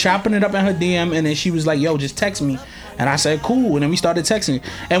literally just chopping it up in her DM, and then she was like, "Yo, just text me," and I said, "Cool," and then we started texting.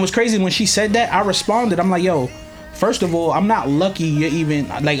 And what's crazy when she said that, I responded. I'm like, "Yo, first of all, I'm not lucky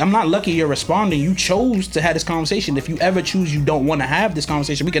I'm not lucky you're responding. You chose to have this conversation. If you ever choose you don't want to have this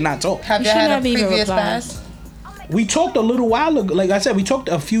conversation, we cannot talk. Have you had a previous past? We talked a little while ago. Like I said, we talked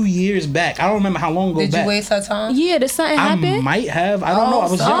a few years back. I don't remember how long ago Did back. you waste her time? Yeah, did something happen? I might have. I don't know. I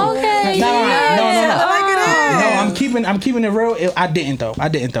was young. Okay. No, Yeah. I'm keeping it real. I didn't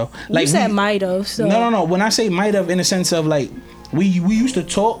though. Like you said might have. So. No. When I say might have, in the sense of like we used to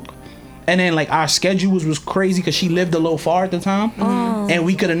talk, and then like our schedules was crazy because she lived a little far at the time, and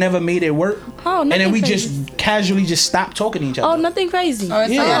we could have never made it work. Oh, and then we crazy. just casually just stopped talking to each other. Oh, nothing crazy. All right,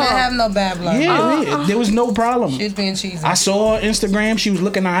 so Yeah. y'all didn't have no bad blood. Yeah, there was no problem. She was being cheesy. I saw her Instagram. She was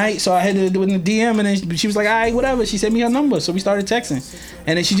looking alright, so I had to do it in the DM, and then she was like, "Alright, whatever." She sent me her number, so we started texting,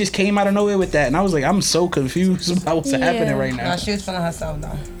 and then she just came out of nowhere with that, and I was like, "I'm so confused about what's happening right now." No, she was feeling herself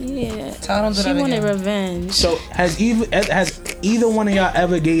though. Yeah. Tell her don't do She that wanted again. revenge. So has either one of y'all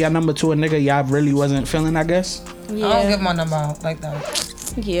ever gave y'all number to a nigga y'all really wasn't feeling? I guess. Yeah. I don't give my number out like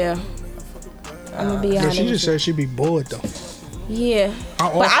that. Yeah. I'm gonna be But honest. she just said she'd be bored though. Yeah. How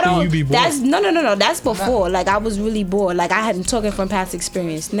But I often don't. you be bored? That's no. That's before. Like I was really bored. Like I hadn't talking from past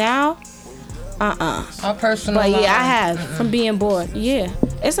experience. Now, My personal. But yeah, I line. have from being bored. Yeah,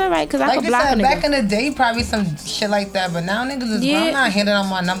 it's alright because I Like could you block a said, nigga. back in the day, probably some shit like that. But now niggas is. Yeah. I'm not handing out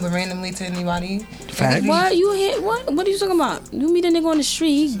my number randomly to anybody. Fact. What you hit? What are you talking about? You meet a nigga on the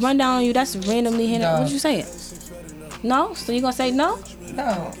street, he run down on you. That's randomly hit. No. What you saying? No. So you gonna say no?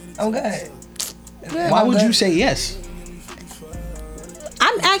 No, I'm good. Why would you say yes?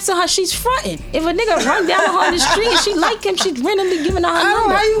 I'm asking her. She's fronting. If a nigga run down on her on the street and she like him, she's randomly giving her her I don't.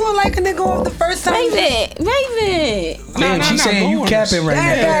 number. How you gonna like a nigga off the first time? Raven. Man, she's saying you capping right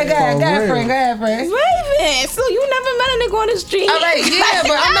now. Go ahead, For real. friend. Raven. So you never met a nigga on the street? All right, yeah,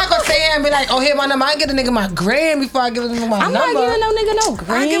 but I'm not gonna say it and be like, oh, here my number. I get the nigga my gram before I give him my I'm number. not giving no nigga no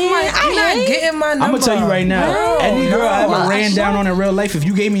grand. I give my. You're not ain't. getting my number. I'm gonna tell you right now. Bro, Any girl I ever no. ran down on in real life, if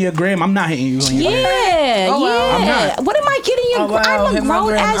you gave me a gram, I'm not hitting you. On your gram. Yeah, Oh, well. yeah. I'm not. What am I kidding you? Oh, well, I'm a hit my grown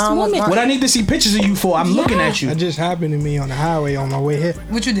gram. I ass almost woman. What I need to see pictures of you for? I'm looking at you. That just happened to me on the highway on my way here.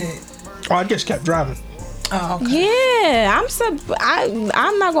 What you did? Oh, I just kept driving. Oh, okay. Yeah,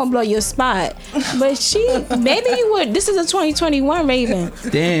 I'm not gonna blow your spot, but maybe you would. This is a 2021 Raven,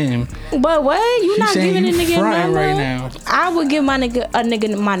 Damn. but what you She not saying giving a you nigga a fronting number? right now. I would give a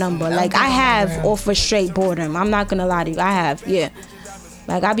nigga my number. Like I give have my off for straight boredom. I'm not gonna lie to you. I have, yeah.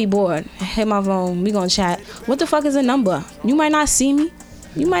 Like I be bored. Hit my phone. We gonna chat. What the fuck is a number? You might not see me.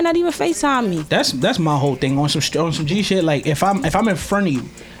 You might not even FaceTime me. That's my whole thing on some G shit. Like if I'm in front of you,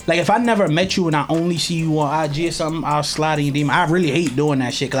 like if I never met you and I only see you on IG or something, I'll slide in your DM. I really hate doing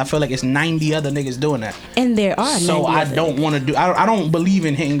that shit because I feel like it's 90 other niggas doing that. And there are. So 90 I other don't niggas. want to do. I don't believe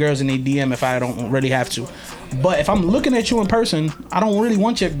in hitting girls in their DM if I don't really have to. But if I'm looking at you in person, I don't really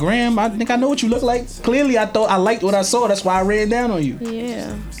want your gram. I think I know what you look like. Clearly, I thought I liked what I saw. That's why I ran down on you.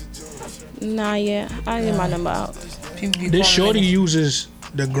 Yeah. Nah, yeah. I get my number out. People be This calling shorty niggas. uses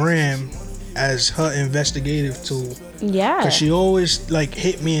the gram as her investigative tool. Yeah. Cause she always like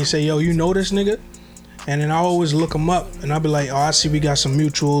hit me and say, "Yo, you know this nigga?" And then I always look him up, and I'll be like, "Oh, I see we got some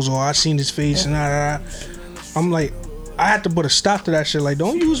mutuals, or I seen his face." And I'm like, I had to put a stop to that shit. Like,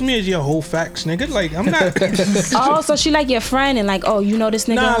 don't use me as your whole facts, nigga. Like, I'm not. Oh, so she like your friend and like, oh, you know this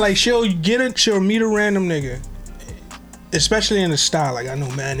nigga? Nah, like she'll meet a random nigga, especially in the style. Like I know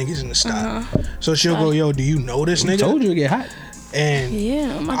mad niggas in the style, so she'll go, "Yo, do you know this I nigga?" told you to get hot. And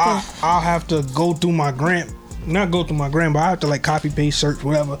Yeah, I'm about to. I'll have to go through my gram, not go through my gram, but I have to like copy paste search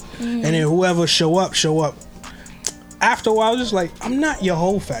whatever, and then whoever show up. After a while, just like, I'm not your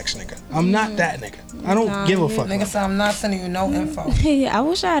whole facts nigga. I'm not that nigga. I don't give a fuck. Nigga said I'm not sending you no info. Yeah, I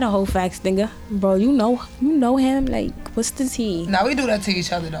wish I had a whole facts nigga. Bro, you know him. Like, what's the tea? Now we do that to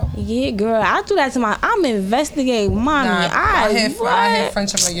each other though. Yeah, girl, I do that to I'm investigating mommy. Nah, I hit what?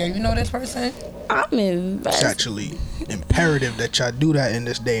 friendship like, yo, you know this person? I'm It's investing. actually imperative that y'all do that in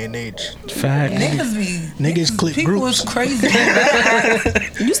this day and age. Fact. Niggas be Niggas click people groups. is crazy.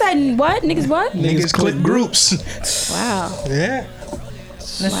 You said what? Niggas what? Niggas click groups. Wow. Yeah,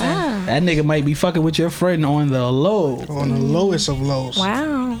 Listen, Wow. That nigga might be fucking with your friend on the low. on the lowest of lows.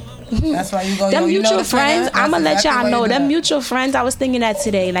 Wow. that's why you go. Them yo, you know mutual this friends, nigga? I'ma That's let exactly y'all why know. you do Them that. mutual friends, I was thinking that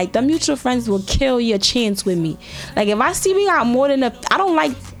today. Like, them mutual friends will kill your chance with me. Like, if I see we got more than I don't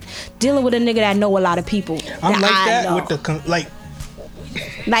like dealing with a nigga that know a lot of people. I'm like I that know. with the like.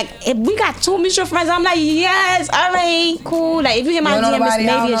 Like, if we got two mutual friends, I'm like, yes, all right, cool. Like, if you hit my You don't know DM, it's nobody. I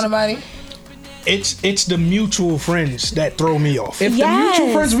don't maybe know it's nobody. It's the mutual friends that throw me off. If Yes. the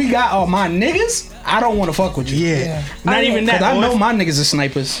mutual friends we got are my niggas, I don't want to fuck with you. Yeah. Not even that. Cause I Or know if- my niggas are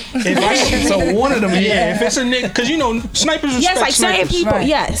snipers. if I see- So one of them, Yeah, if it's a nigga, because you know snipers respect Yes, like certain snipers. people. Right.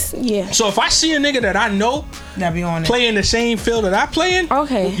 Yes, yeah. So if I see a nigga that I know That be on it. play in the same field that I play in,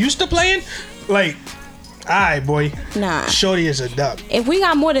 Okay. used to playing, like, alright, boy, Nah. shorty is a duck. If we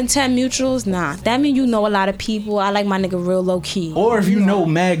got more than 10 mutuals, nah. That mean you know a lot of people. I like my nigga real low key. or if you know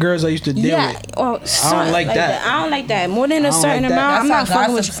mad girls I used to deal Yeah, with. or certain, like that. I don't like that. More than a don't certain like that. amount, I'm That's not how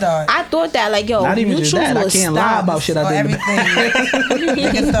fucking with gossip you. start. I thought that, like, yo, Not even just mutuals that. I will can't lie stop. about shit I Or did in the everything.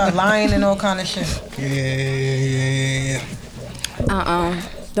 Niggas start lying and all kind of shit. Yeah.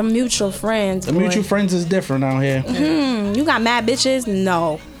 The mutual friends. The boy. mutual friends is different out here. You got mad bitches?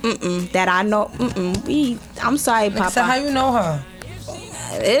 No. That I know. I'm sorry, Papa. So how you know her?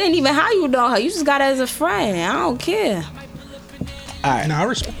 It ain't even how you know her. You just got her as a friend. I don't care. All right, Nah, I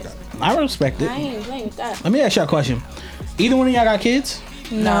respect that. I respect it. I ain't playing with that. Let me ask y'all a question. Either one of y'all got kids?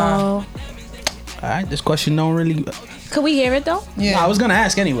 No. All right, this question don't really. Could we hear it though? Yeah. No, I was gonna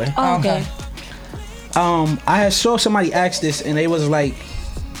ask anyway. Oh, okay. I had saw somebody ask this, and they was like,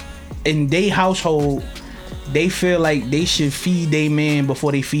 in they household, they feel like they should feed their man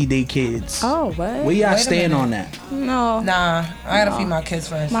before they feed their kids. Oh, what? Where y'all Wait a stand minute. on that? No. Nah, I gotta feed my kids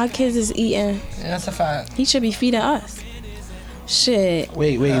first. My kids is eating. Yeah, that's a fact. He should be feeding us. Shit.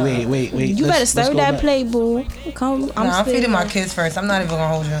 Wait. You Let's better stir go that back. plate, boo. Come. I'm still feeding my here. kids first. I'm not even gonna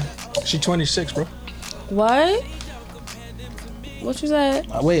hold you. She 26, bro. What? What you said?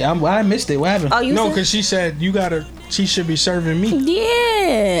 Wait, I missed it. What happened? Oh, you No, said? because she said she should be serving me.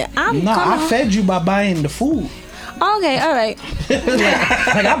 Yeah. I'm Nah, I coming. fed you by buying the food. Okay, all right.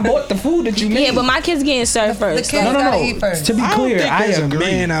 Like I bought the food that you made. Yeah, but my kids getting served The first. kids no. gotta eat first. To be I don't clear, think I there's agree. a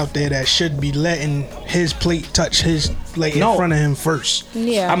man out there that should be letting his plate touch his plate No. in front of him first.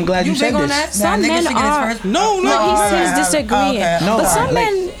 Yeah. I'm glad you, You said big on this. that? Some Nah, men niggas should get are- his first. No, No, no. he's disagreeing. Okay. No, but some like-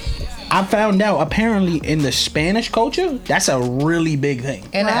 men, I found out apparently in the Spanish culture, that's a really big thing.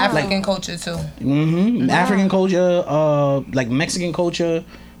 And the Wow. African culture too. African culture, like Mexican culture,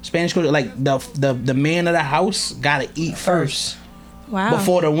 Spanish culture, like the man of the house gotta eat first wow.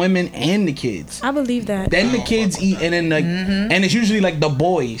 before the women and the kids. I believe that. Then the kids eat, and then like, and it's usually like the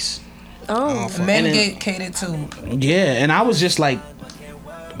boys. Oh, Men And then- get catered to. Yeah, and I was just like,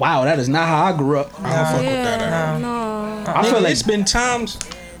 wow, that is not how I grew up. I don't fuck with that. yeah. No. I feel like It's been times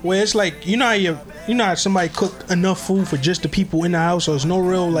where it's like you know how somebody cooked enough food for just the people in the house, so there's no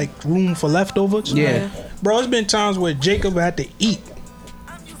real like room for leftovers. Yeah. Bro, it's been times where Jacob had to eat.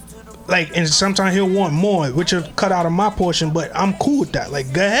 Like, and sometimes he'll want more, which will cut out of my portion, but I'm cool with that.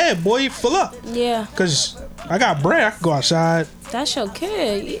 Like, go ahead, boy, fill up. Yeah. Cause I got bread, I can go outside. That's your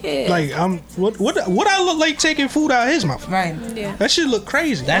kid. Yeah. Like, what I look like taking food out of his mouth? Right. yeah. That shit look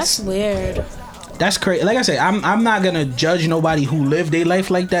crazy. That's weird. that's crazy. Like I said, I'm not gonna judge nobody who live their life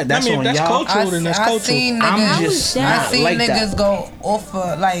like that. That's I mean, on if that's y'all. cultural, then that's I cultural. seen I'm niggas, just I not I seen like niggas that. go off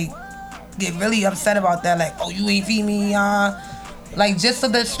for like get really upset about that. Like, oh, you ain't feed me, like just to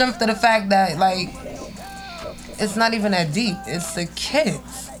the strength of the fact that like it's not even that deep. It's the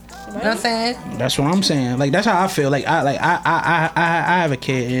kids. You know what I'm saying? That's what I'm saying. Like that's how I feel. Like I have a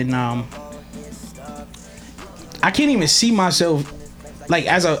kid, and I can't even see myself like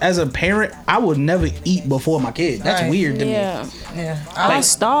as a parent. I would never eat before my kid. That's Right. weird to me. Yeah. Yeah. I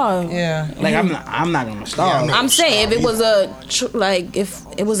starve. Yeah. Like I'm not gonna starve. Yeah, I'm saying if it was if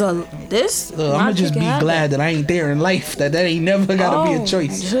it was a this, I'm gonna just be glad that I ain't there in life. That ain't never gotta be a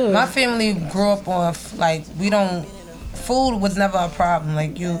choice. My family grew up on like we don't. Food was never a problem.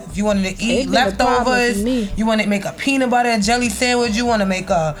 Like if you wanted to eat It been a problem leftovers, for me. you want to make a peanut butter and jelly sandwich, you want to make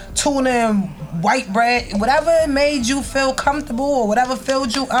a tuna and white bread, whatever made you feel comfortable or whatever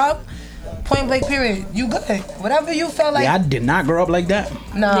filled you up. Point blank, period. You good. Whatever you felt like. Yeah, I did not grow up like that.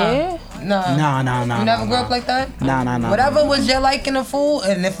 Nah. Yeah. Nah. Nah. You never grew up like that? Nah. Whatever was your liking of food,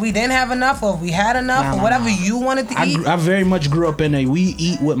 and if we didn't have enough, or if we had enough, or whatever you wanted to eat. I very much grew up in a we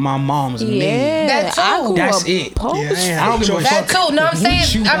eat what my mom's made. Yeah. That too. I grew That's up it. poor Yeah, I as ain't I don't give a choice. fuck. That too. No, I'm what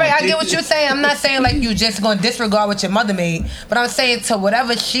saying. you All right, I want. get what you're saying. I'm not saying like you just gonna disregard what your mother made, but I'm saying to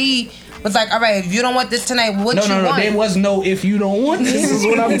whatever she was like. All right, if you don't want this tonight, what you No. want? There was no if you don't want this. Is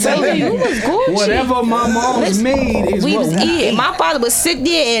what I'm telling you. You was Gucci. Whatever my mom's made is We what was we eating. ate. My father would sit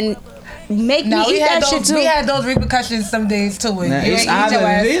there and make Now me we eat had that shit those. too. We had those repercussions some days too. And Now, you it's ain't eat your either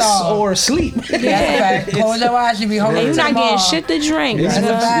ass this off. or sleep. That's a fact. Close your eyes, you be hungry. and you're not tomorrow. getting shit to drink. It's That's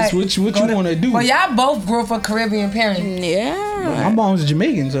a what, fact. it's what you want to do. Well, y'all both grew up with Caribbean parents. Yeah. My mom's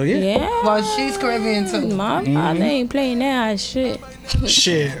Jamaican, so yeah. Yeah. Well, she's Caribbean too. My father ain't playing that shit.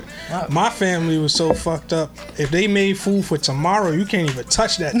 Shit. My family was so fucked up. If they made food for tomorrow, you can't even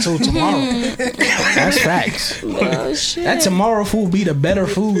touch that till tomorrow. That's facts. Oh shit. That tomorrow food be the better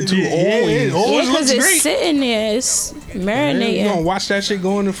food too. It Always. always because looks it's great. sitting there, it's marinating. You gonna watch that shit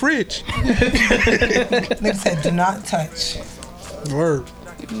go in the fridge. Nigga said, "Do not touch." Word.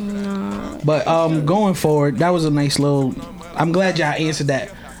 But going forward, that was a nice little. I'm glad y'all answered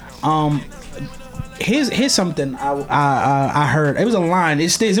that. Here's something I heard. It was a line.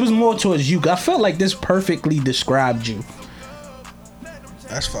 It was more towards you. I felt like this perfectly described you.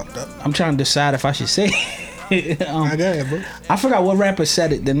 That's fucked up. I'm trying to decide if I should say it. I got it, bro. I forgot what rapper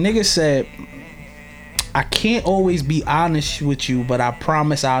said it. The nigga said, "I can't always be honest with you, but I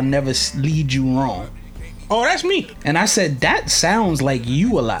promise I'll never lead you wrong." Oh, that's me. And I said, that sounds like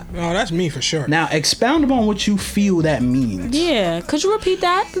you a lot. Oh, that's me for sure. Now, expound upon what you feel that means. Yeah, could you repeat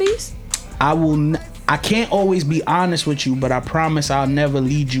that, please? I can't always be honest with you, but I promise I'll never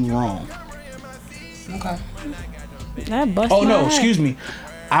lead you wrong. Okay. That bust Oh my no, head. excuse me.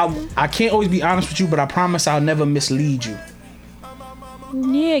 I can't always be honest with you, but I promise I'll never mislead you.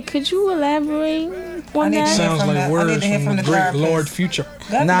 Yeah, could you elaborate on need to that? Sounds from like the- I need words to hear from from the the great therapist. Lord Future.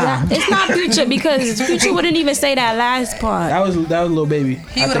 Nah, It's not Future because Future wouldn't even say that last part. that was Lil Baby.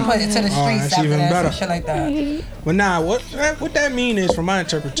 He would have put it to the streets that's after even that, better. some shit like that. But nah, what that mean is, from my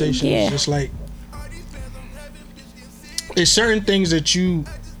interpretation, Yeah. is just like it's certain things that you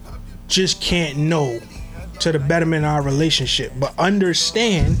just can't know to the betterment of our relationship, but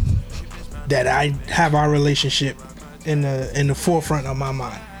understand that I have our relationship in the forefront of my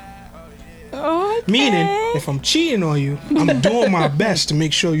mind. Okay. Meaning, if I'm cheating on you, I'm doing my best to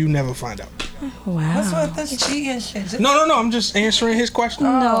make sure you never find out. What's Wow. with this cheating shit? Just- No, I'm just answering his question.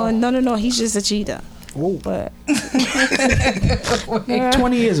 No. He's just a cheater. Whoa. But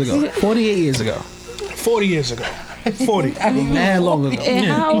 20 years ago, 48 years ago, 40 years ago. 40. mad long ago. and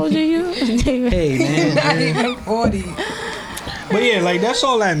how old are you? Hey man, Not even 40. But yeah, like that's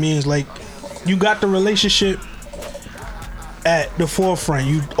all that means. Like you got the relationship at the forefront.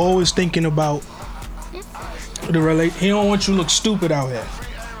 You always thinking about he don't want you to look stupid out here.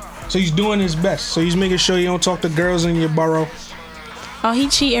 So he's doing his best. So he's making sure you don't talk to girls in your borough. Oh, he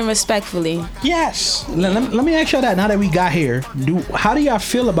cheating respectfully. Yes. let me ask y'all that. Now that we got here, how do y'all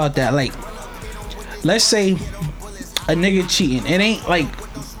feel about that? Like, let's say a nigga cheating. It ain't like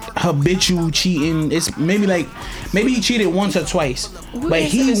habitual cheating. It's maybe he cheated once or twice, but answer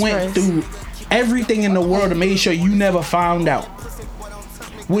he this went first. through everything in the world to make sure you never found out.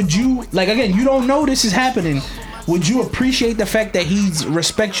 Would you, like, again, you don't know this is happening. Would you appreciate the fact that he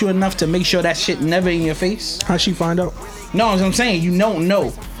respects you enough to make sure that shit never in your face? How'd she find out? No, as I'm saying, you don't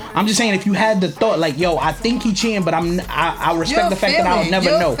know. I'm just saying, if you had the thought, like, yo, I think he cheating, but I respect the fact that I'll never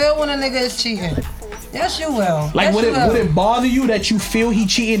know. You'll feel when a nigga is cheating. Yes, you will. Like, yes, would you will. it bother you that you feel he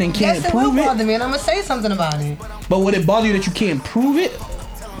cheating and can't Yes, it will prove it? bother me, and I'm gonna say something about it. But would it bother you that you can't prove it?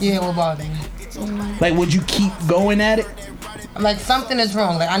 Yeah, it will bother me. Like, would you keep going at it? I'm like, something is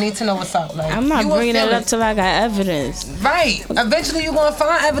wrong. Like, I need to know what's up. Like, I'm not you will bringing feel it up till I got evidence. Right. Eventually, you're gonna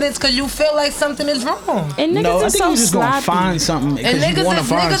find evidence because you feel like something is wrong. And niggas No, I are think so you're just gonna sloppy. find something And because you want to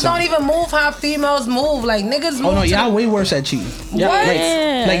find niggas don't something. even move how females move. Like, niggas move. Oh no, to y'all way worse at cheating. Y'all,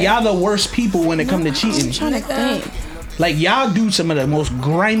 What? like y'all the worst people when it come to cheating. Trying to think. Like y'all do some of the most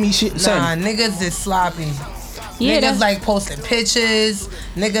grimy shit. Nah, Son, niggas is sloppy. Yeah, Niggas that's like posting pictures.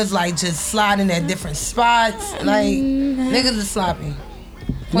 Niggas like just sliding at different spots. Like, niggas is sloppy. no,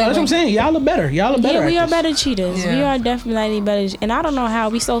 that's what I'm saying. Y'all are better. Y'all are better. yeah, we at are this. better cheaters. We Yeah. are definitely better. And I don't know how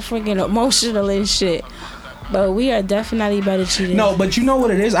we so freaking emotional and shit, but we are definitely better cheaters. No, but you know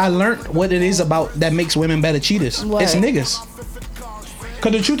what it is? I learned what it is about that makes women better cheaters. What? It's niggas.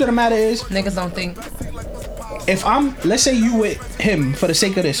 Cause the truth of the matter is, Niggas don't think. if let's say you with him for the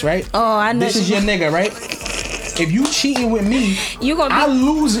sake of this, right? Oh, I know. This is your nigga, right? If you cheating with me, You gonna I be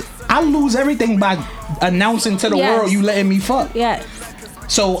lose everything by announcing to the Yes. world you letting me fuck. yeah.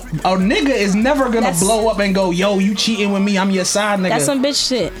 So a nigga is never gonna That's- blow up and go, yo, you cheating with me, I'm your side nigga. That's some bitch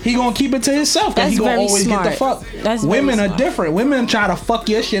shit. He gonna keep it to himself. Cause That's he gonna very always get the smart. fuck. That's very Women are smart. different. Women try to fuck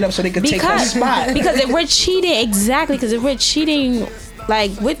your shit up so they can take that spot. Because if we're cheating, exactly. Because if we're cheating,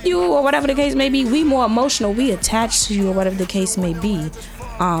 like with you or whatever the case may be, we more emotional. We attached to you or whatever the case may be.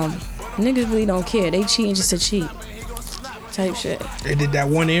 Niggas really don't care. They cheating just to cheat. Type shit. They did that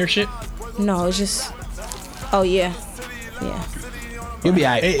one air shit. No, it's just. Oh yeah, yeah. You'll be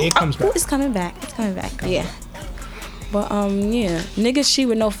alright. It comes Oh, back. it's coming back. It's coming back. Yeah. But yeah, niggas cheat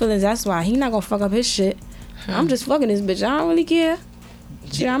with no feelings. That's why he not gonna fuck up his shit. I'm just fucking this bitch. I don't really care.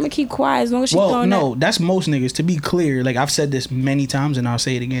 Yeah, I'm gonna keep quiet as long as she Well, throwing no, that. that's most niggas. To be clear, like I've said this many times and I'll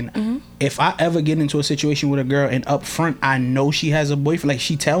say it again. Mm-hmm. If I ever get into a situation with a girl and up front I know she has a boyfriend, like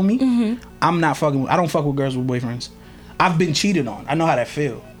she tell me, Mm-hmm. I'm not fucking. I don't fuck with girls with boyfriends. I've been cheated on. I know how that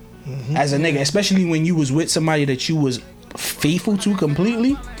feel as a nigga, especially when you was with somebody that you was faithful to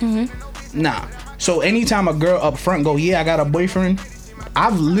completely. Mm-hmm. Nah. So anytime a girl up front go, yeah, I got a boyfriend.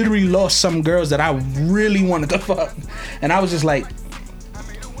 I've literally lost some girls that I really wanted to fuck, and I was just like,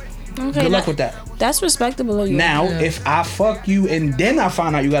 Okay, good luck with that. That's respectable of you. Now, if I fuck you and then I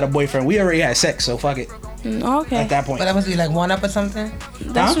find out you got a boyfriend, we already had sex, so fuck it. Okay, At that point. But that must be like one up or something.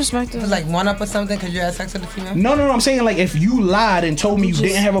 that's Huh? respectable. It was like one up or something because you had sex with the female. No, I'm saying like if you lied and told me you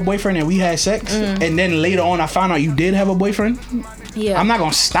didn't have a boyfriend and we had sex, and then later on I found out you did have a boyfriend, Yeah, I'm not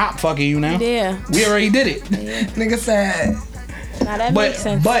gonna stop fucking you now. Yeah, We already did it. Nigga said, now that makes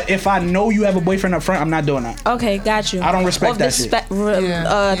sense. But if I know you have a boyfriend up front, I'm not doing that. Okay, got you. I don't respect Off that the shit.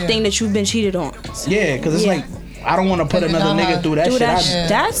 Yeah. thing that you've been cheated on. Yeah, because it's Yeah. like I don't want to put Like, another nah, nigga through that Do shit. that.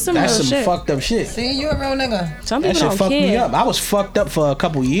 That's some That's real some shit. fucked up shit. see, you a real nigga. Some That people shit don't fucked care. me up. I was fucked up for a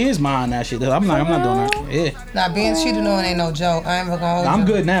couple years behind that shit. I'm not doing that. Yeah. Nah, being cheated on ain't no joke. I ain't even gonna hold I'm you.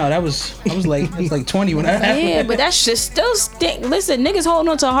 good now. I was like 20 when that happened. Yeah, but that shit still stink. Listen, niggas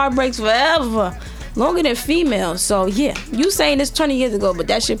holding on to heartbreaks forever, longer than females. So yeah, you saying this 20 years ago, but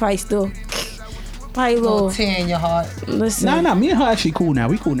that shit probably still probably a Little little. tear in your heart. Listen, Nah, me and her actually cool now.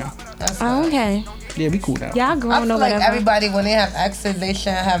 We cool now. That's okay, Yeah, we cool now. y'all I growing feel up. like whatever. everybody when they have exes, they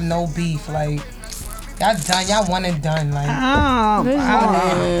shouldn't have no beef. Like y'all done, y'all one and done. Like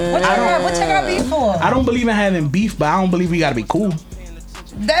what you got beef for? I don't believe in having beef, but I don't believe we gotta be cool.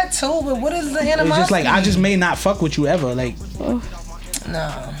 That too, but what is the animosity? It's just like I just may not fuck with you ever. Like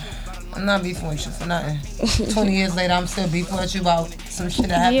Nah, I'm not beefing with you for nothing. 20 years later, I'm still beefing with you about some shit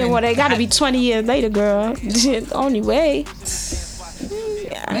that happened. Yeah, well, they gotta be 20 years later, girl. The only way.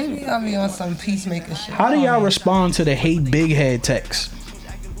 Maybe I'll be on some peacemaker shit. how do y'all respond to the hate big head text?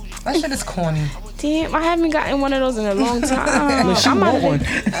 That shit is corny. Damn, I haven't gotten one of those in a long time. Look, she I'm want one.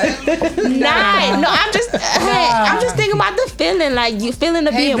 Nah, no, I'm just thinking about the feeling, like you feeling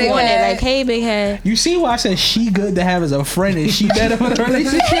of Hey, being big wanted, head. like, hey, big head. You see why I said she good to have as a friend and she better for the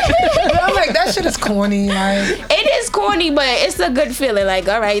relationship? But I'm like, that shit is corny. Like, It is corny, but it's a good feeling. Like,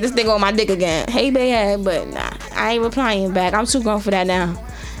 all right, this nigga on my dick again. Hey, big head, but nah, I ain't replying back. I'm too grown for that now.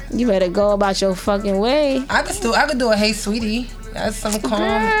 You better go about your fucking way. I could do a hey sweetie. That's some calm.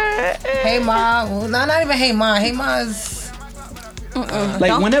 Hey ma. Well, not even hey ma. Hey ma is.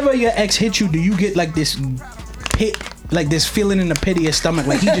 Like whenever your ex hits you, do you get like this pit, like this feeling in the pit of your stomach,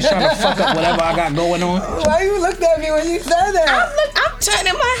 like he just trying to fuck up whatever I got going on? Why you looked at me when you said that? I'm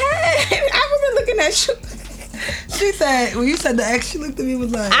turning my head. I wasn't looking at you. She said when you said the ex, she looked at me and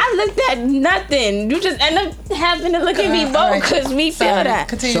was like. I looked at nothing. You just end up having to look at me All both right. because we feel Sorry. that.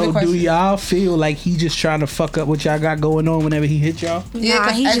 Continue the So question. do y'all feel like he just trying to fuck up what y'all got going on whenever he hit y'all? Yeah, Nah,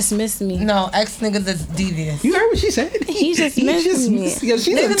 'cause he ex- just missed me. No, ex niggas is devious. You heard what she said? He just missed me. Yo,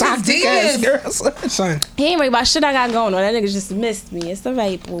 she's Niggas a is toxic ass devious. girl. Son, He ain't worried about shit I got going on. That nigga just missed me. It's the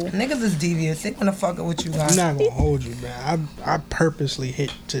right boo. Niggas is devious. They wanna fuck it with you I'm guys. not gonna hold you, man. I purposely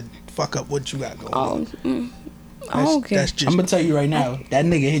hit to fuck up what you got going on. Okay. That's just I'm gonna tell you right now, that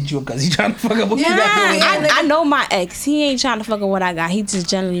nigga hit you up because he trying to fuck up what you got going on. I know my ex. He ain't trying to fuck with what I got. He just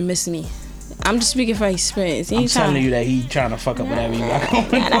generally missed me. I'm just speaking from experience. He I'm ain't telling trying. you that he trying to fuck up whatever you got going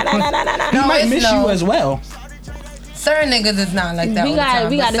on. He No, might it's miss no. you as well. Certain niggas is not like that We all got- the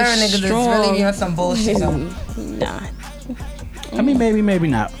we time. got But a certain niggas strong- is really be on some bullshit. though. Nah. I mean, maybe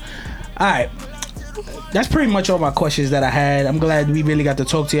not. All right. That's pretty much all my questions that I had. I'm glad we really got to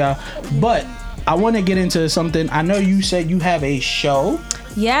talk to y'all. But I want to get into something. I know you said you have a show.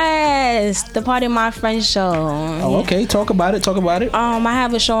 Yes, the Party of My Friends show. Oh, okay. Talk about it. I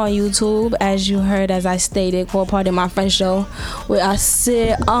have a show on YouTube, as you heard, as I stated, called Party of My Friends Show, where I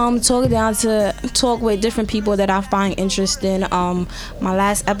sit, talk with different people that I find interesting. My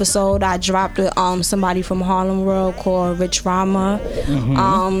last episode, I dropped with somebody from Harlem World called Rich Rama.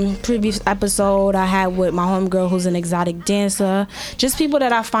 Previous episode, I had with my homegirl who's an exotic dancer. Just people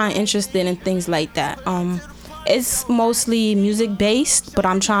that I find interested in things like that. It's mostly music based, but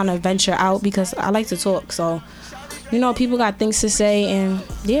I'm trying to venture out because I like to talk. So, you know, people got things to say, and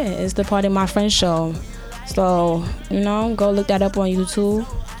yeah, it's the Party of My Friends show. So, you know, go look that up on YouTube.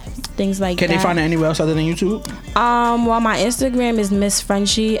 Things like that. Can they find it anywhere else other than YouTube? Well, my Instagram is Miss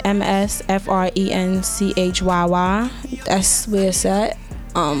Frenchie, MSFRENCHYY. That's where it's at.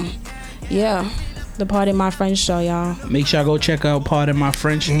 Yeah, the Party of My Friends show, y'all. Make sure I go check out Part of My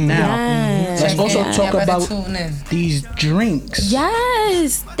French now. Yes. Let's also Yeah. talk Better about tune in. these drinks.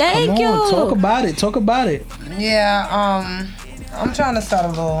 Yes, thank Come you. on, talk about it. Yeah, I'm trying to start a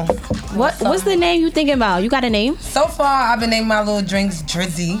little. What's the name you thinking about? You got a name? So far, I've been naming my little drinks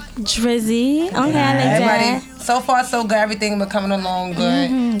Drizzy. Drizzy. Okay, I like that. So far, so good. Everything been coming along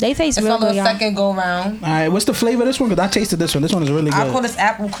good. They taste It's real a little good, y'all. second go round. All right, what's the flavor of this one? Because I tasted this one. This one is really good. I call this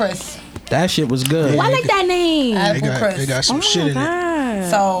Apple Crisp. That shit was good. Why I like that name? Apple Crisp. They got some shit in it.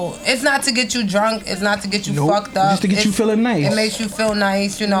 So it's not to get you drunk. It's not to get you fucked up. Just to get you feeling nice. It makes you feel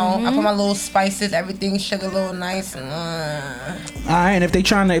nice, you know. I put my little spices, everything sugar, a little nice. And, All right, and if they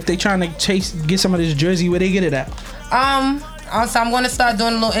trying to get some of this Jersey, where they get it at? Also, I'm gonna start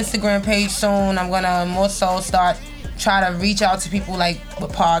doing a little Instagram page soon. I'm gonna more so start try to reach out to people like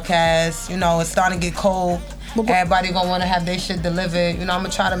with podcasts. You know, it's starting to get cold. Everybody gonna want to have their shit delivered. You know, I'm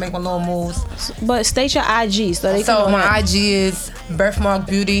gonna try to make my little moves. But state your IG so they So can. my IG is Birthmark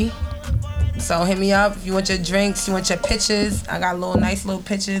Beauty. So hit me up if you want your drinks, you want your pictures. I got nice little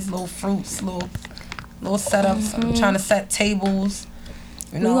pictures, little fruits, little setups. I'm trying to set tables.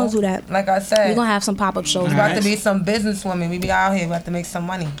 You know, we gonna do that. Like I said, we gonna have some pop-up shows. We about to be some businesswomen. We be out here. We have to make some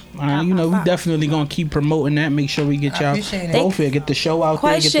money. All right, you know, we definitely gonna keep promoting that. Make sure we get y'all both here, get the show out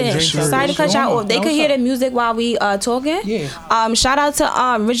there, get the Question. drinks. Sorry to cut y'all off. They could hear the music while we talking. Yeah. Shout out to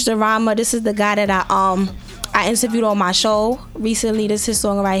Rich Derama. This is the guy that I interviewed on my show recently. This is his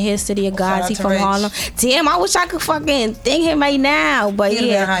song right here, City of Gods. He from Harlem. Damn, I wish I could fucking thank him right now. But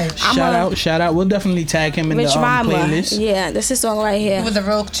yeah, shout out. We'll definitely tag him in Rich the playlist. Yeah, this is his song right here. He was a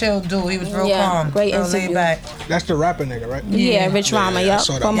real chill dude. He was real calm. Great real interview. laid back. That's the rapper nigga, right? Yeah, Rich Rama. Yep.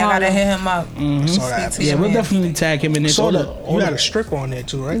 Y'all gotta hit him up. Saw that. Yeah, we'll definitely tag him in this. You got a strip on there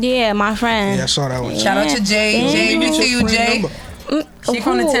too, right? Yeah, my friend. Yeah, I saw that one. Shout out to Jay. Jay, we see you, Jay. She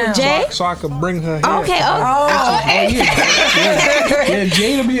from the town. Jay? So I could bring her here. Okay. Yeah,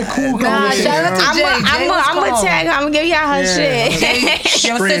 Jay to be a cool shout out to Jay. I'm gonna tag her. I'm gonna give y'all her shit.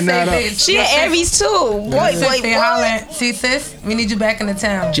 She an Aries too. Boy. See, sis, we need you back in the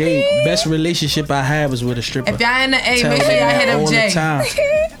town. Jay, best relationship I had was with a stripper. If y'all in the A, make sure y'all hit up Jay.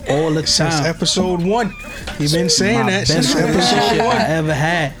 All the time. Since episode 1. He been saying that since best episode relationship 1. I ever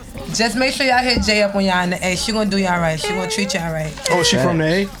had. Just make sure y'all hit Jay up when y'all in the A. She gonna do y'all right. She gonna treat y'all right. Oh, she from the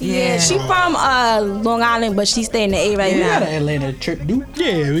A? Yeah, she from Long Island, but she stay in the A right now. We got an Atlanta trip, dude.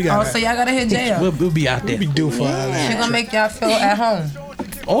 Yeah, we got so y'all gotta hit Jay up. We'll be out there. We do for Atlanta. She gonna make y'all feel at home.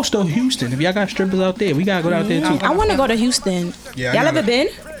 Also, Houston. If y'all got strippers out there, we gotta go out there too. I want to go to Houston. Yeah, y'all ever been?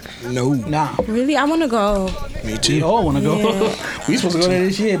 No. Nah. Really? I want to go. Me too. We all want to go. Yeah. We supposed to go there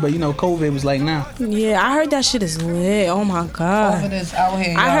this year, but you know, COVID was like, nah. Yeah, I heard that shit is lit. Oh my god. Over this out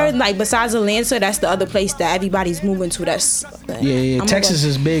here. I heard like besides Atlanta, that's the other place that everybody's moving to. That's yeah. Texas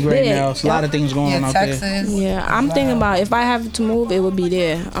is big right now. It's a lot of things going on out Texas. there. Yeah, I'm thinking about if I have to move, it would be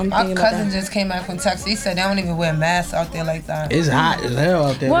there. My cousin just came back from Texas. He said they don't even wear masks out there like that. It's hot as hell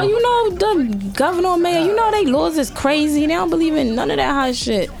out there. Well, you know the governor or mayor, you know they laws is crazy. They don't believe in none of that hot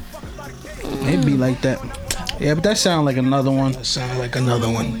shit. It'd be like that. Yeah, but that sound like another one. That sound like another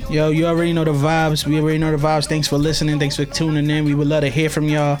one. Yo, you already know the vibes. We already know the vibes. Thanks for listening. Thanks for tuning in. We would love to hear from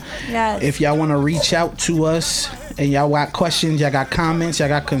y'all. Yes. If y'all want to reach out to us and y'all got questions, y'all got comments, y'all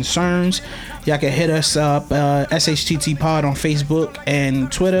got concerns, y'all can hit us up, SHTT Pod on Facebook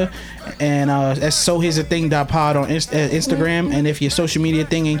and Twitter, and So Here's the Thing pod on Instagram. And if your social media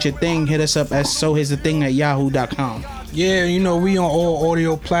thing ain't your thing, hit us up at sohere'sthething@yahoo.com. Yeah, you know, we on all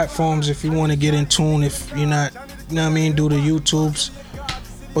audio platforms if you want to get in tune. If you're not, you know what I mean, do the YouTubes.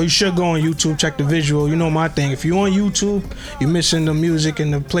 Or you should go on YouTube, check the visual. You know my thing. If you're on YouTube, you're missing the music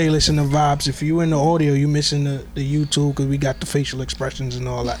and the playlist and the vibes. If you're in the audio, you're missing the YouTube because we got the facial expressions and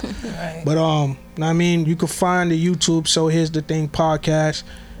all that. Right. But, I mean, you can find the YouTube So Here's the Thing podcast.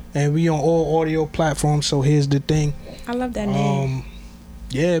 And we on all audio platforms, So Here's the Thing. I love that name.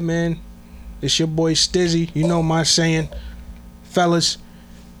 Yeah, man. It's your boy Stizzy. You know my saying. Fellas,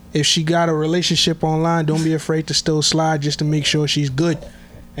 if she got a relationship online, don't be afraid to still slide just to make sure she's good.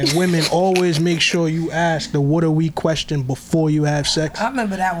 And women, always make sure you ask the what are we question before you have sex. I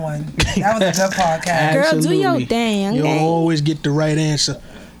remember that one. That was a good podcast. Girl, do your thing. You'll always get the right answer.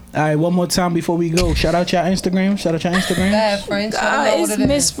 All right, one more time before we go. Shout out your Instagram. It's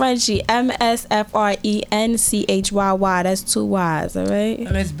Miss Frenchie. MSFRENCHYY. That's 2 Y's, all right?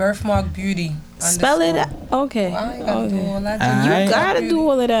 And it's Birthmark Beauty. Spell it. Okay. I ain't gotta do all that. Alright. You gotta do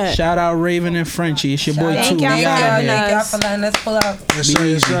all of that. Shout out Raven and Frenchie. It's your boy Thank too. y'all We for out having here. Thank y'all for letting us pull up. Yes, sir,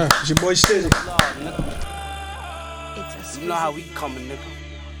 yes, sir. It's your boy Stizzy. You know how we coming, nigga.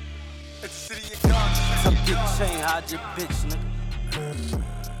 Some big chain, hide your bitch, nigga.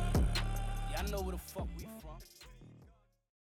 Yeah, I know where the fuck we